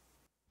attack.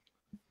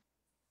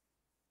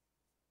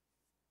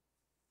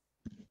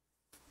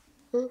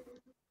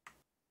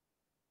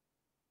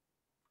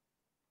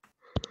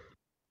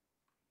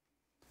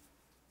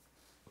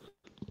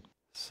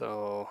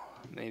 So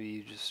maybe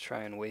you just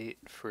try and wait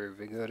for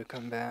Vigo to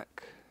come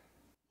back.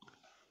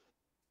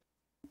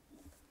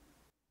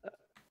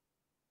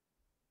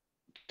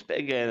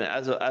 Again,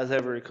 as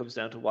ever, it comes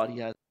down to what he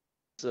has.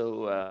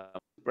 So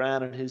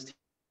Bran and his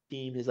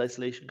team, his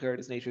isolation card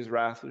is Nature's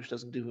Wrath, which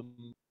doesn't do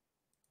him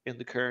in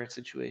the current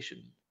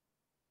situation.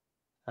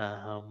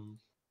 Yeah,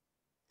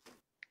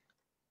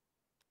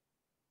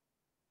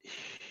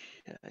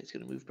 he's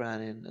going to move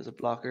Bran in as a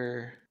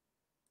blocker.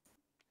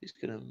 He's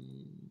going to.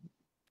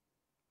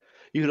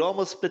 You could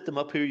almost split them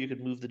up here. You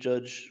could move the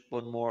judge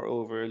 1 more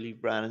over, leave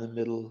Bran in the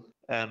middle,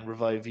 and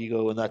revive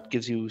Vigo, and that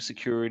gives you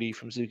security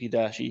from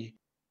Tsukidashi.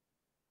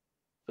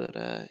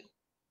 But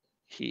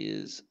he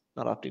is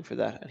not opting for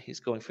that, and he's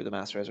going for the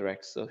Mass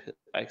Resurrect. So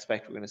I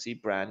expect we're going to see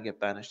Bran get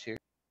banished here.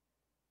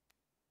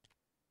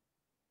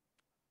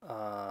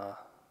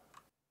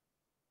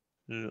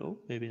 No,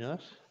 maybe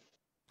not.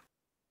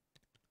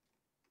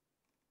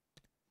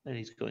 And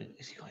he's going.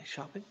 Is he going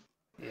shopping?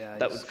 Yeah,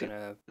 he's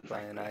gonna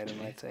buy an item,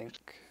 I think.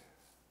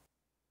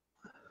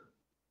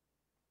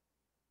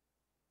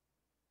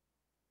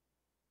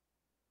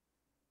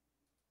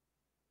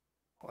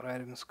 What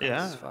items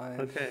cost 5?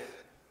 Okay.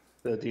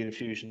 The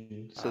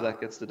infusion, so that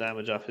gets the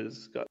damage off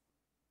his gut.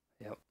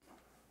 Yep.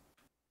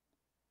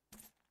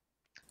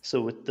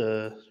 So with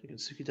the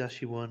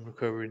Tsukidashi 1,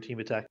 recover and team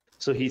attack.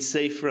 So he's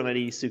safe from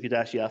any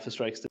Tsukidashi alpha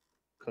strikes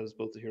because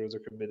both the heroes are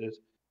committed.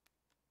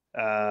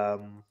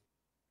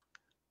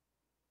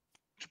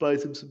 Which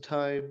buys him some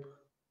time.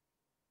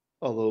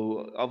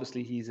 Although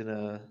obviously he's in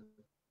a.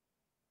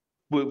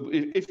 Well,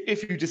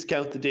 if you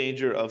discount the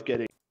danger of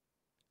getting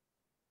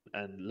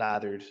and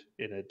lathered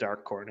in a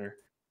dark corner,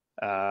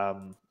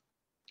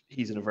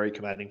 he's in a very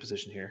commanding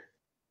position here.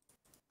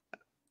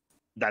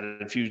 That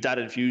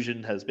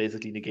infusion has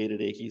basically negated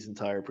Akei's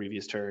entire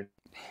previous turn.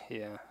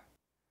 Yeah.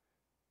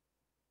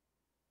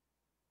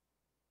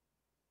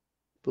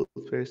 Both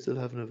players still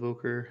have an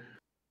evoker.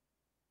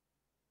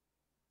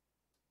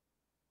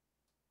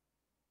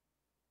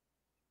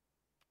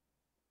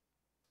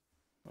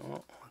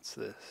 Oh, what's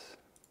this?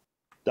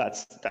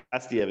 That's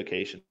the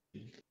evocation.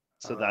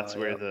 So that's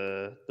where Yep.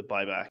 the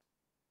buyback.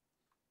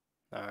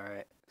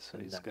 Alright, so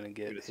And he's then gonna you're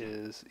get gonna see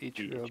his the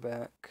Ichiro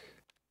back.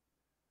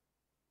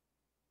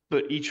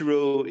 But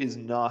Ichiro is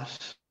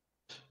not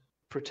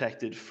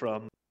protected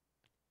from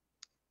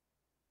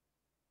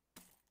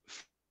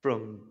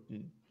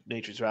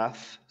Nature's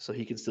Wrath, so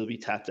he can still be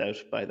tapped out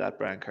by that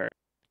brand card.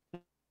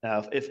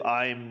 Now, if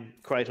I'm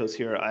Khrytos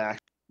here,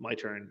 my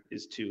turn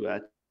is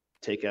to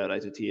take out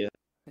Aitutia.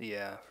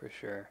 Yeah, for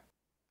sure.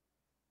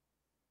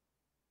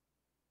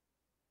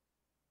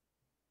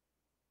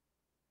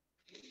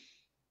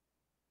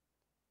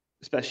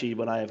 Especially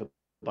when I have a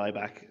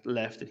buyback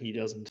left and he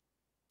doesn't.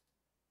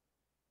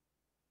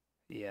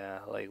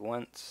 Yeah, like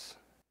once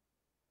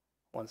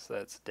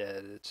that's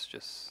dead, it's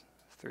just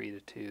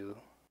 3-2.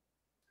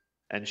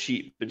 And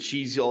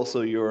she's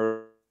also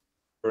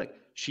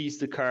she's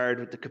the card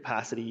with the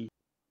capacity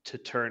to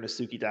turn a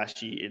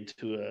Sukidashi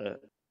into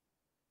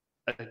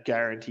a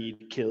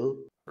guaranteed kill.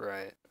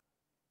 Right.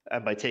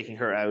 And by taking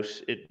her out,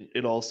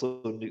 it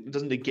also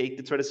doesn't negate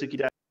the threat of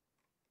Sukidashi.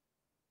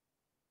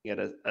 Get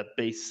a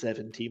base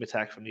 7 team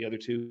attack from the other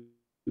two,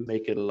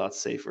 make it a lot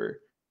safer.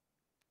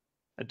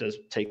 It does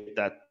take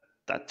that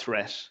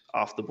threat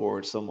off the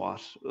board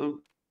somewhat.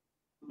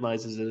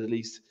 Minimizes it at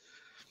least.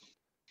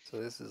 So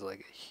this is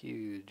like a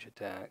huge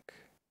attack.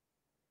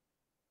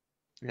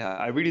 Yeah,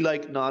 I really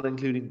like not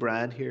including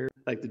Bran here.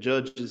 Like the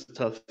judge is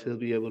tough; he'll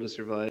be able to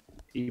survive.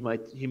 He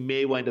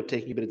may wind up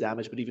taking a bit of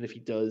damage, but even if he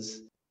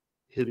does,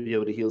 he'll be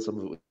able to heal some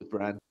of it with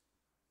Bran.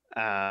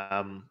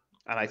 And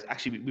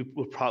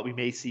we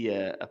may see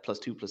a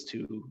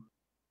 +2/+2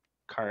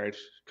 card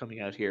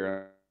coming out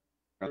here.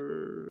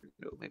 Or,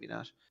 no, maybe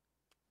not.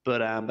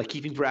 But by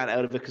keeping Bran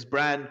out of it, because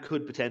Bran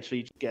could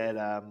potentially get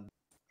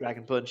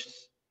Dragon Punched.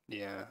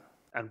 Yeah.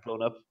 And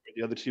blown up.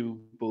 The other two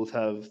both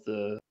have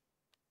the.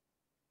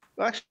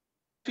 Well, actually,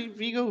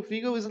 Vigo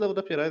isn't leveled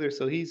up yet either,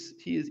 so he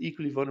is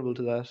equally vulnerable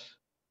to that.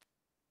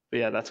 But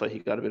yeah, that's why he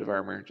got a bit of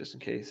armor just in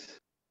case.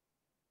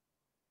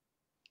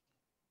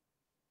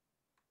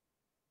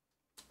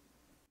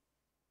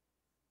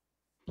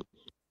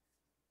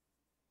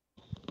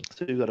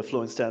 So we've got a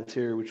flowing stance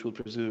here, which will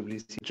presumably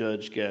see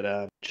Judge get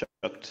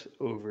chucked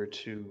over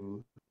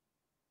to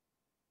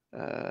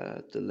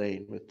the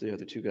lane with the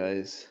other two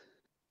guys.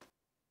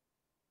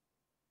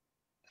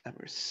 And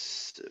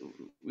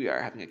we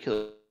are having a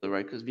kill,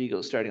 right? Because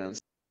Vigo's starting on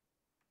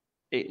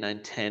 8,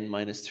 9, 10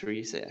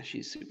 -3. So yeah,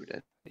 she's super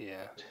dead.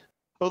 Yeah.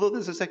 Although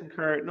there's a second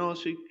card. No,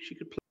 she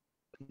could play.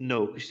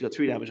 No, because she's got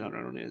 3 damage on her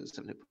and only has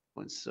 7 hit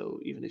points. So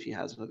even if he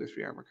has another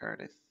 3 armor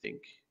card, I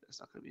think that's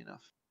not going to be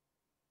enough.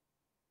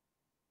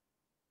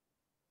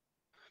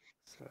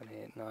 7,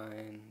 8,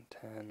 9,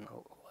 10,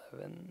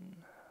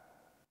 11.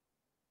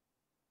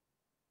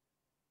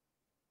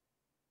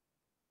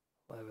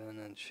 11,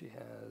 and she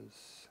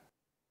has.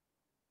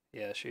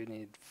 Yeah, she'd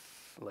need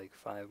like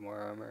 5 more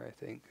armor, I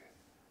think.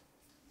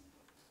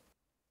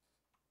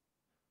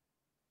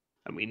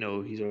 And we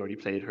know he's already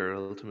played her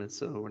ultimate,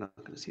 so we're not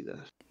going to see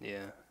that.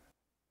 Yeah.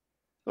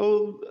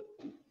 Oh,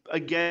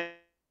 again,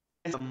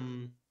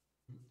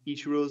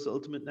 Ichiro's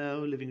ultimate now,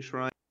 Living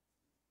Shrine.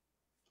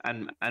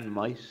 And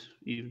might,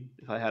 even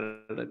if I had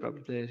it, I'd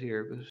probably play it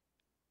here, but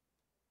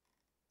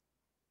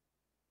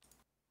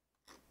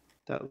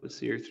that would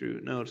see her through.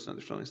 No, it's not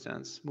the flowing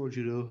stance. More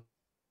judo.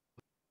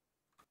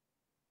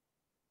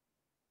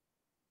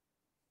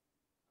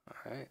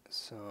 Alright,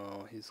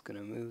 so he's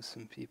gonna move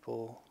some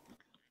people.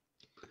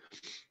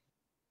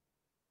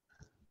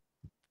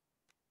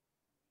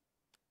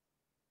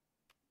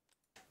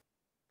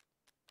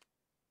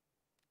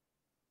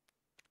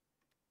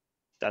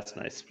 That's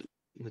nice.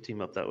 The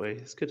team up that way.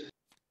 It's good.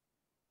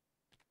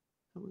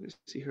 We're going to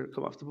see her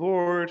come off the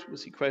board. We'll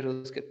see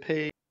Khrytos get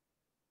paid.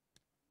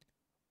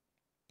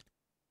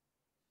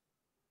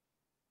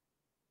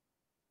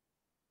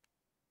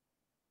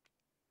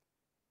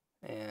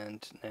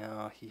 And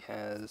now he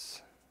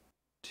has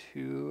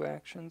 2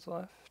 actions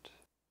left.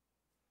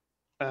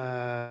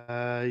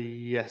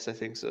 Yes, I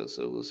think so.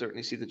 So we'll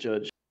certainly see the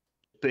judge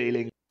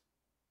bailing.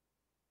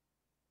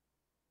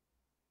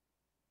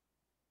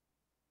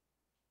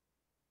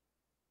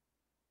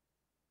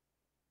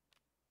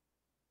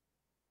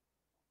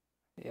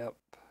 Yep.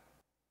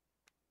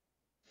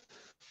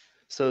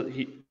 So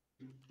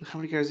how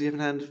many cards do you have in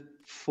hand?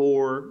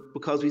 4.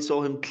 Because we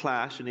saw him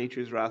clash in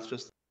Nature's Wrath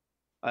just,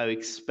 I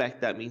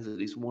expect that means at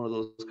least one of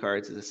those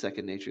cards is a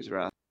second Nature's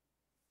Wrath.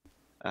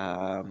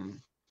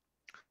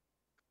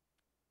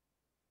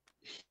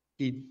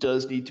 He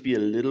does need to be a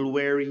little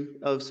wary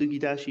of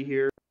Sugidashi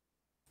here.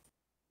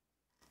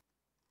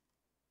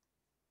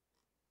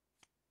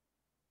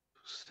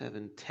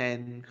 7,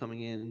 10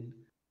 coming in.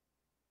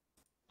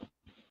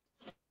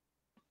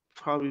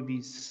 Probably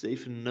be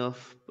safe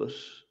enough, but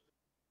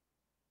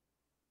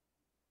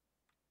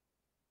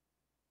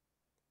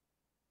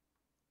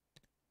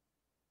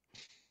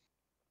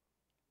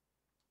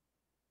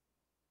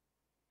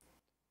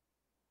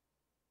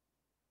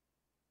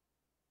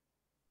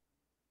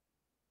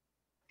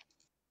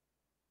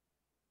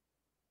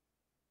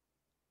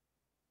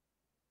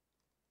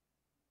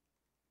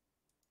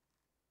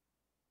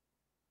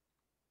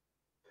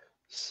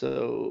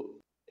So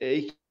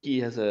Akei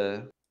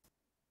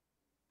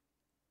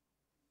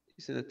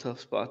he's in a tough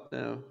spot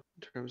now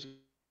in terms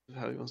of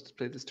how he wants to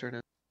play this turn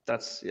out.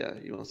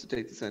 He wants to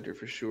take the center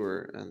for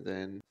sure, and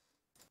then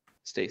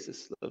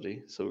stasis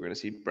slowly. So we're going to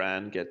see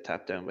Bran get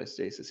tapped down by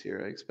stasis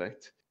here, I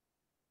expect.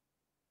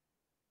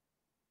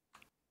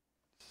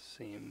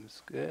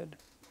 Seems good.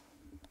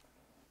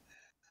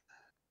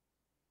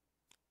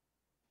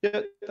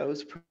 Yeah, that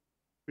was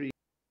pretty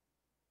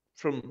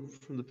from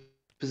the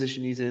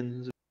position he's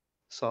in.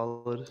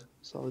 Solid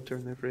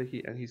turn there for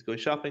Akei, and he's going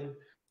shopping.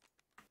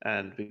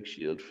 And big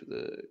shield for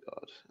the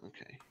god.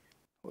 Okay.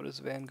 What does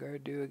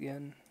Vanguard do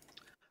again?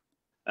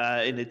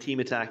 In a team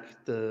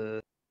attack,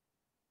 the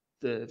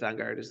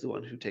Vanguard is the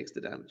one who takes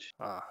the damage.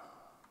 Ah.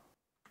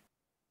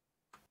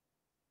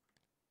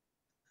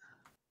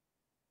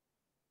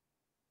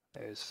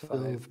 There's So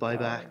 5 buyback.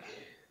 power.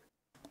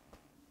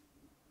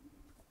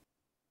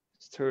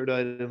 His third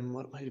item,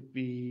 what might it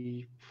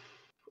be?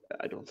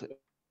 I don't think I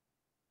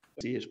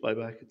see it.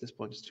 Buyback at this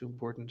point is too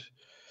important.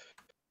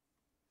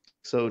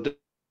 So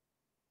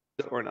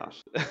or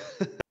not.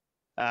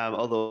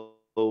 Although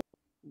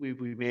we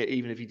may,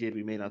 even if he did,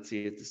 we may not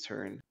see it this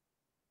turn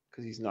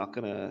because he's not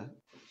gonna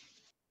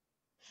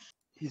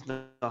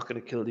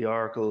kill the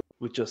Oracle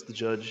with just the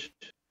Judge.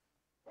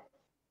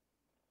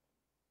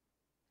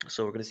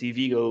 So we're gonna see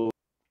Vigo,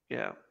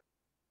 yeah.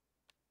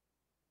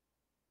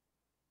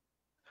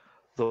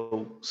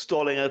 Though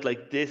stalling out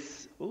like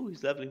this, oh,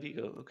 he's leveling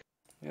Vigo. Okay,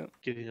 Yep.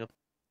 giving up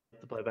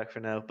the buyback for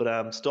now.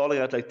 But stalling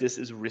out like this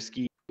is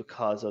risky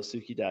because of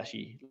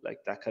Sukidashi, like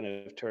that kind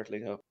of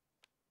turtling up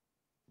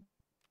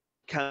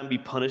can be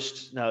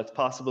punished. Now it's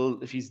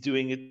possible if he's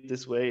doing it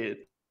this way,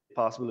 it's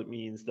possible it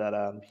means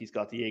that he's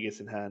got the Aegis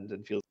in hand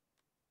and feels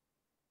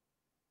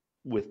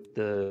with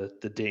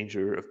the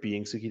danger of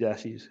being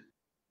Sukidashi's.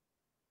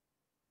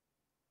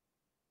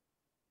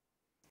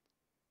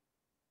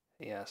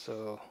 Yeah,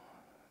 so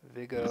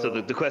Vigo. So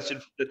the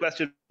question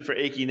for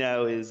Akei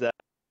now is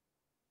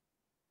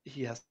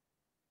he has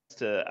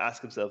to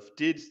ask himself: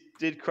 Did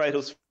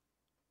Khrytos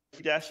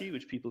Sukidashi,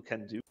 which people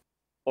can do,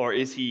 or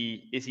is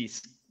he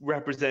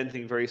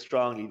representing very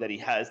strongly that he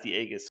has the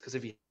Aegis? Because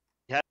if he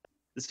has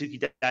the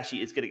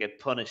Sukidashi, it's going to get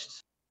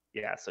punished.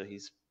 Yeah, so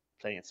he's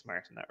playing it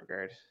smart in that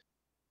regard.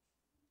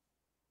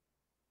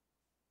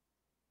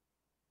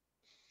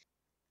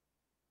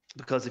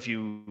 Because if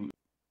you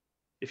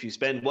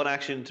spend one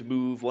action to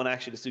move, one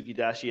action to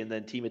Sukidashi, and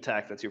then team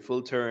attack, that's your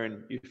full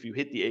turn. If you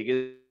hit the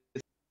Aegis,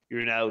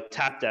 you're now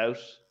tapped out.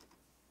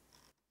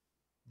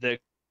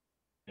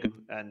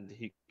 And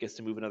he gets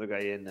to move another guy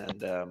in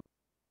and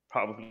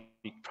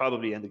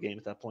probably end the game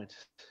at that point.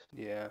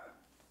 Yeah.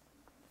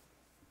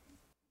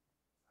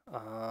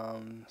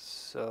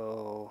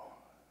 So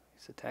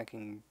he's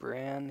attacking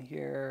Bran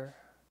here.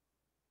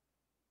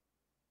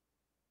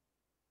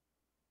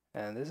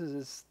 And this is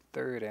his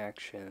third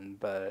action,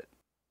 but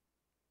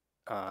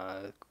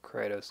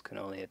Khrytos can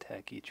only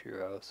attack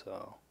Ichiro,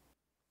 so.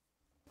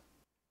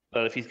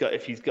 But if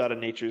he's got a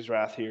Nature's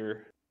Wrath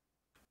here,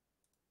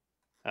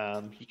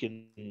 he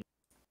can.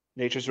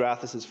 Nature's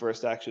Wrath is his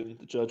first action.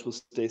 The Judge will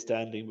stay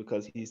standing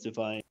because he's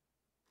divine.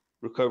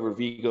 Recover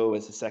Vigo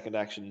as his second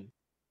action.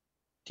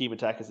 Team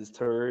attack is his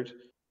third.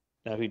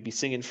 Now he'd be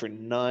singing for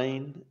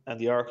 9, and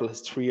the Oracle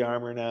has 3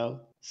 armor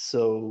now,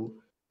 so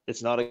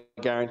it's not a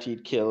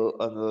guaranteed kill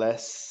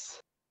unless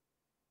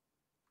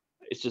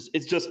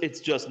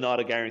it's just not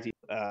a guarantee.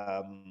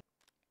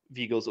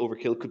 Vigo's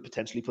overkill could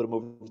potentially put him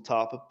over the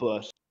top,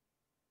 but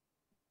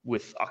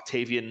with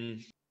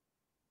Octavian,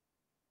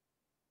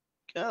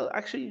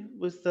 actually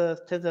with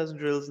 10,000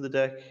 drills in the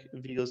deck,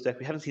 in Vigo's deck,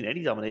 we haven't seen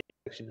any domination.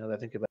 Actually, now that I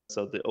think about it,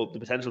 so the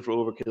potential for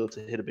overkill to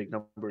hit a big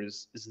number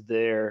is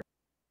there,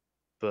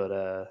 but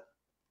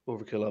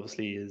overkill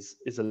obviously is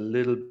a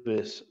little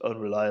bit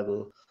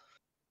unreliable.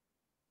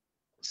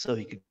 So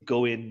he could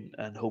go in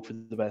and hope for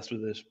the best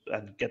with it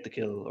and get the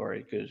kill, or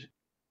he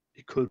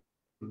could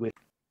win,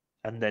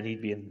 and then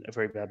he'd be in a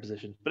very bad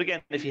position. But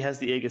again, if he has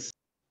the Aegis,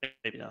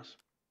 maybe not.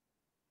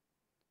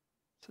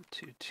 It's a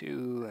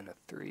 2/2 and a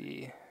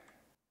 3.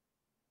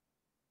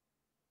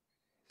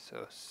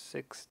 So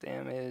 6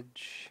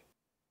 damage.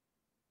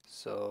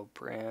 So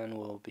Bran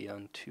will be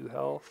on 2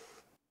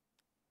 health.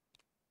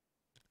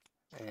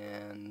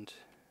 And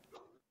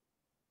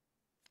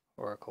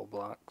Oracle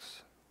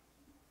blocks.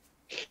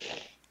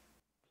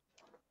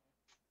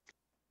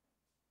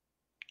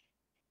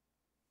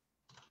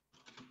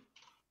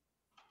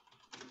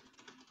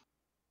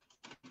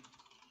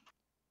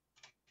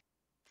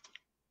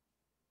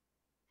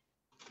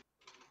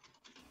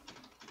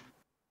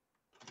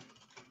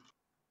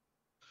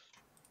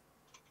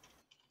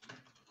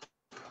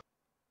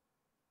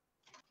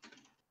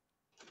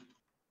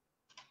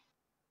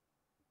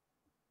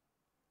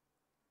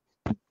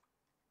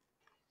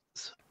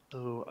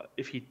 So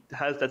if he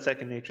has that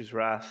second Nature's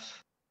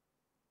Wrath,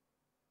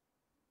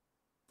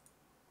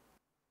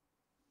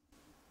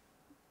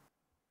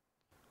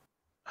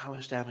 how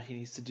much damage he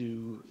needs to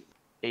do?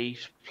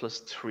 8 plus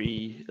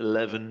 3,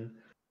 11.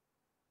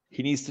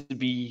 He needs to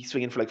be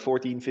swinging for like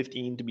 14,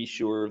 15 to be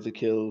sure of the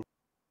kill.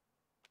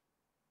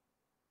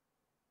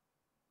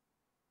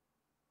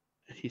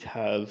 He'd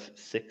have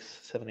 6,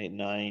 7, 8,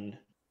 9.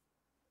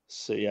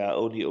 So yeah,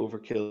 only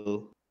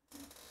overkill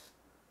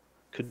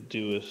could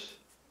do it.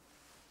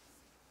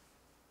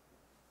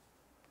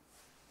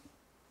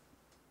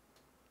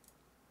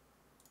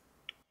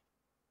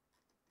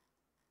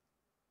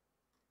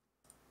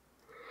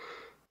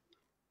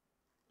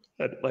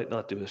 And it might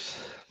not do it.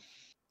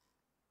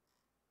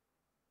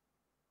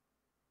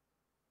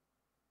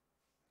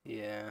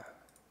 Yeah.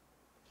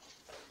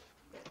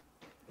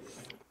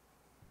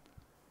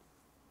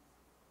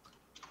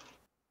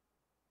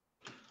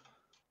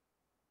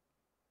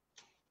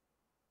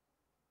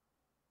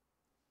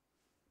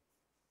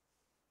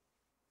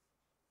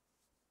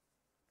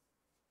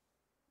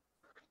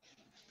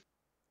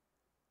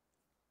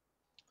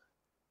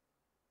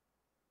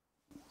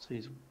 So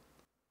he's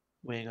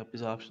weighing up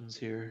his options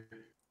here.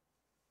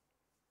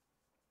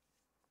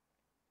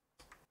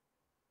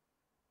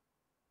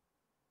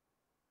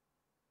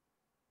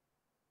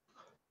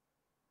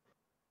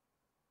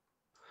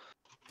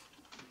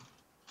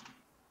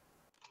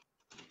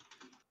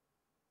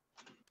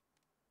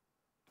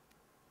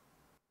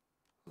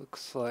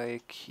 Looks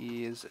like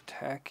he is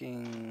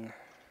attacking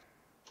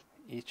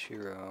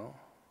Ichiro.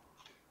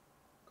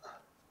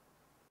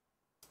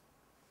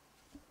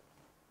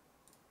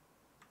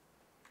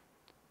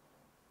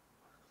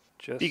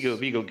 Just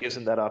Vigo gives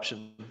him that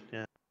option.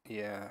 Yeah.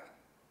 yeah.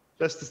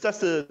 That's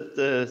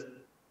the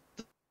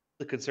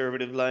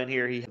conservative line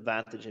here. He has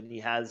advantage and he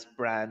has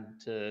Bran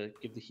to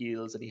give the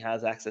heals and he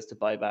has access to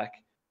buyback.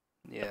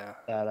 Yeah.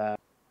 That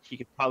he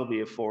could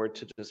probably afford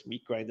to just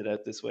meat grind it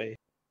out this way.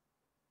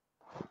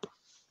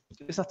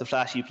 It's not the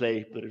flashy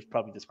play, but it's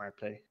probably the smart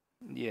play.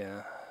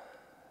 Yeah.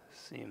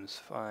 Seems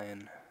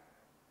fine.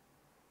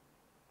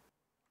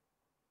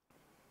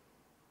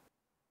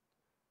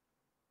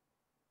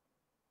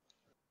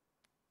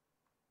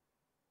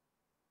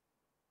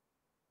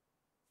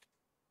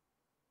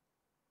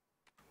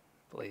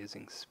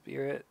 Blazing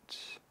Spirit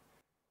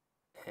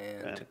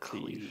and to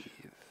cleave.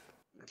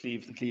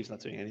 The cleave's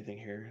not doing anything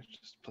here.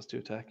 It's just +2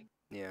 attack.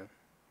 Yeah.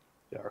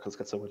 The Oracle's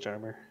got so much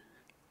armor.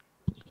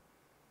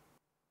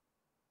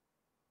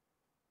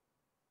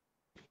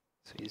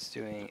 So he's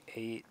doing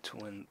 8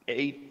 to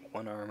 8.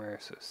 1 armor,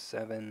 so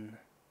 7.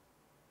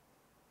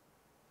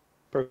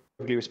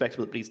 Perfectly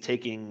respectable, but he's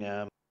taking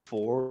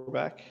 4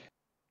 back.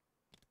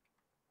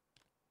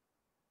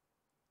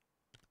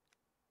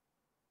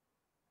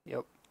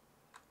 Yep.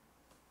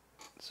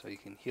 So he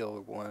can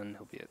heal 1,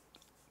 he'll be at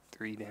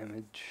 3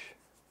 damage.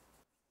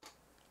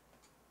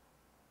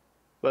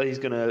 Well, he's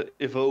going to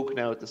evoke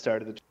now at the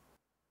start of the...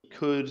 He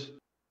could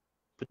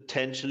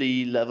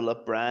potentially level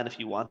up Bran if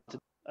he wanted.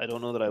 I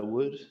don't know that I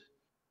would.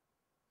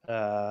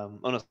 Oh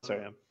no,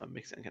 sorry, I'm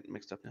getting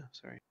mixed up now.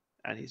 Sorry,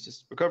 and he's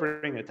just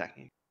recovering and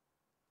attacking.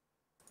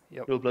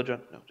 Yep. No blood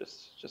run. No,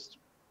 just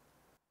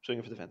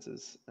swinging for the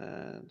fences.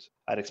 And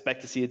I'd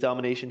expect to see a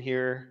domination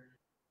here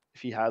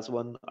if he has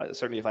one.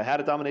 Certainly, if I had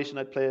a domination,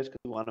 I'd play it because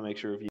we want to make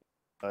sure if he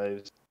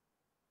survives.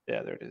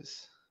 Yeah, there it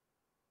is.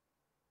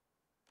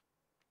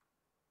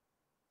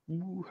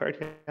 Ooh,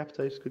 Heart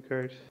Appetite, good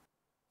card.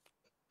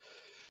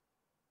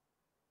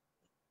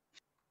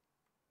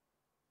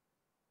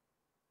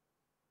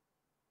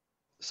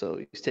 So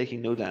he's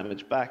taking no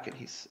damage back, and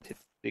he's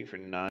hitting for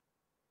 9.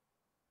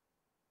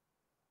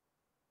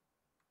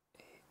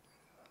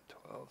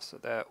 12, so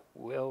that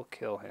will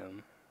kill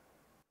him.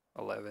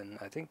 11,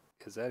 I think,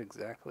 is that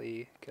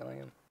exactly killing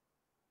him?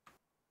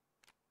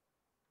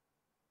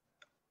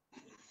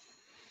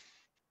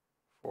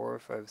 4,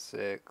 5,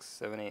 6,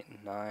 7,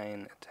 8,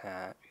 9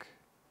 attack.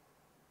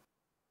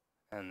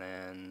 And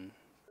then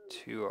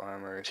 2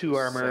 armor, 2 so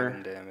armor.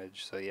 7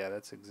 damage. So yeah,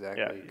 that's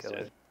exactly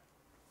killing.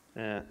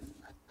 Yeah.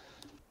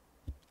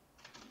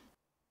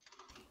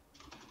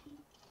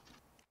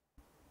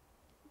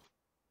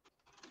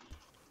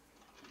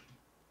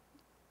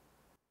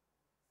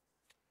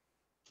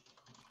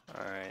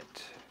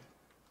 Alright.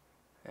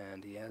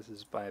 And he has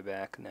his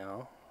buyback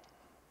now.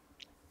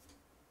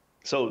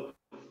 So,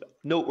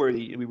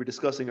 noteworthy, we were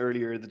discussing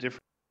earlier the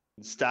difference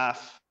between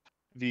Staff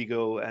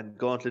Vigo and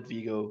Gauntlet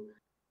Vigo.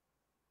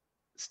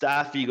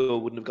 Staff Vigo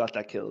wouldn't have got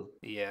that kill.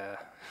 Yeah.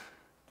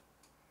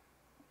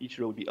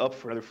 Ichiro would be up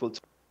for another full turn.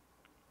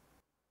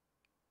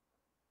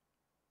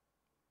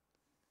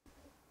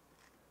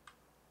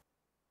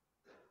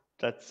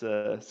 That's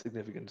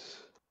significant.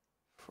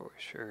 For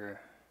sure.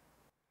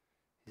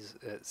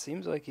 It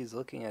seems like he's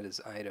looking at his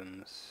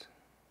items.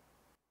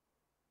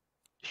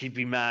 He'd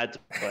be mad to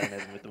buy an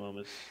item at the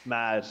moment.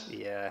 Mad.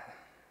 Yeah.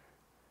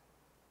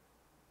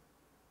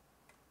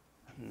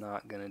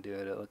 Not gonna do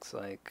it, it looks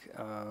like.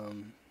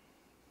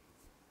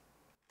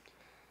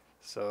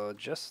 So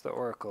just the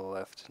Oracle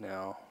left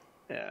now.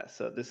 Yeah,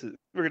 so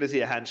we're gonna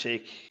see a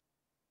handshake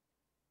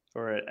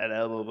or an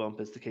elbow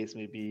bump, as the case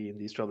may be, in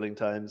these troubling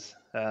times.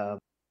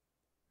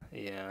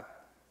 Yeah.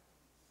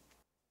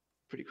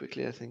 Pretty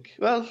quickly, I think.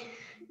 Well,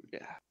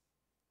 yeah.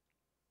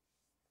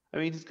 I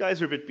mean, his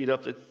guys are a bit beat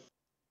up.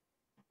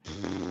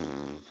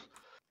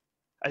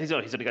 And he's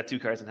only got 2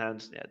 cards in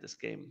hand. Yeah, this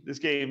game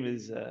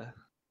is a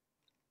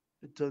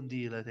done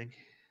deal, I think.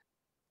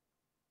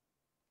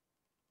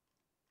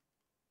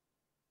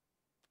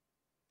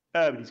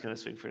 But he's gonna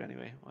swing for it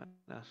anyway. Why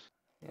not?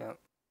 Yep.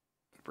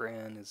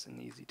 Bran is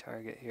an easy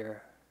target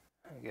here,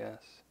 I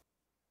guess.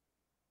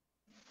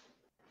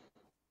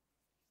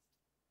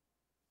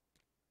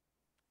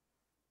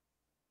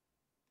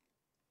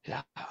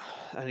 Yeah,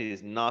 and he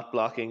is not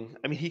blocking.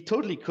 I mean, he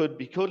totally could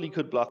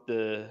block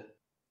the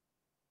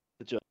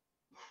judge.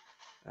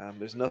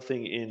 There's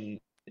nothing in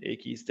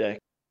Akei's deck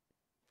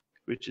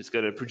which is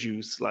going to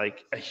produce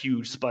like a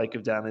huge spike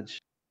of damage.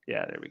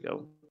 Yeah, there we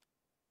go.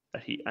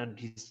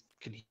 He's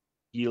can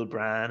heal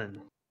Bran, and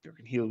you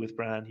can heal with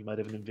Bran. He might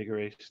have an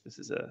invigorate. This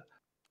is a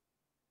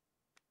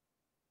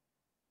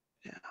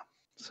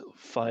So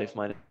 5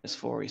 minus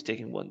 4. He's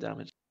taking 1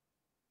 damage.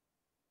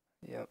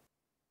 Yep.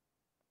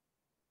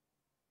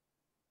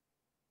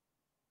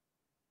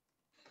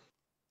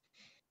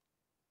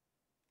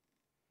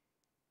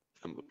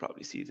 And we'll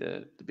probably see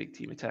the big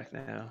team attack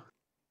now.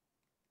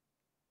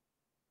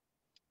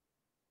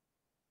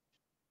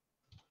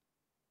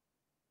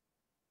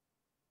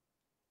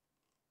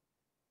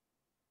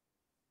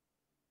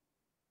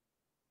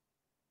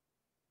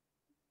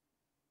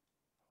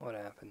 What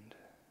happened?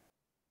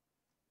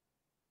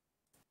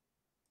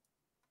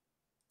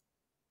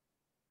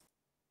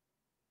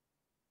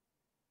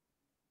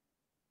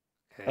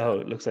 Okay, Oh,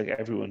 it looks like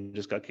everyone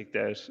just got kicked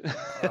out.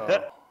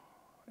 Oh,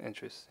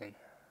 interesting.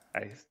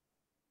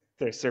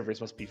 Their servers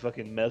must be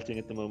fucking melting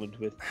at the moment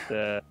with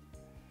the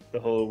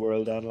whole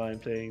world online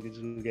playing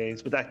digital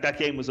games. But that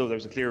game was over. There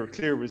was a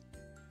clear result.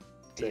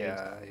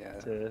 Yeah.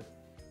 To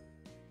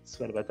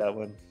sweat about that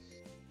one.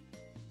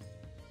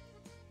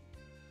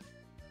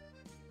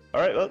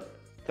 All right, well,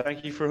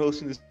 thank you for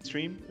hosting this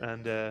stream,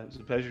 and it was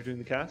a pleasure doing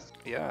the cast.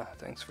 Yeah,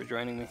 thanks for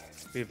joining me.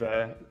 We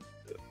have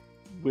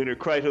winner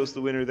Khrytos,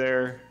 the winner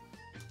there.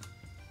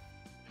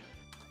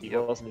 He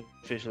wasn't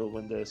official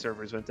when the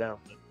servers went down.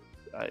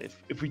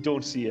 If we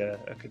don't see a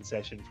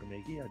concession from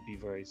Iggy, I'd be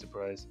very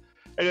surprised.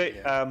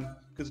 Anyway,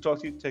 good to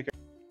talk to you. Take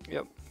care.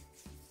 Yep.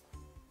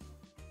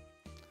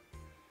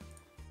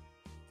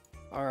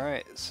 All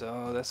right,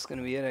 so that's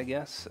gonna be it, I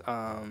guess.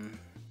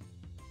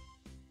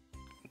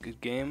 Good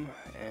game,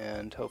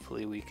 and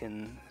hopefully we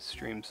can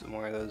stream some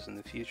more of those in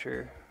the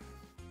future.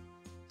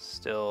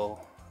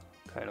 Still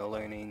kind of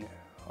learning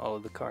all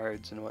of the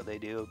cards and what they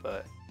do,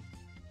 but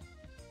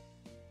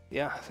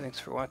yeah, thanks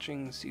for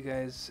watching. See you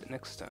guys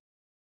next time.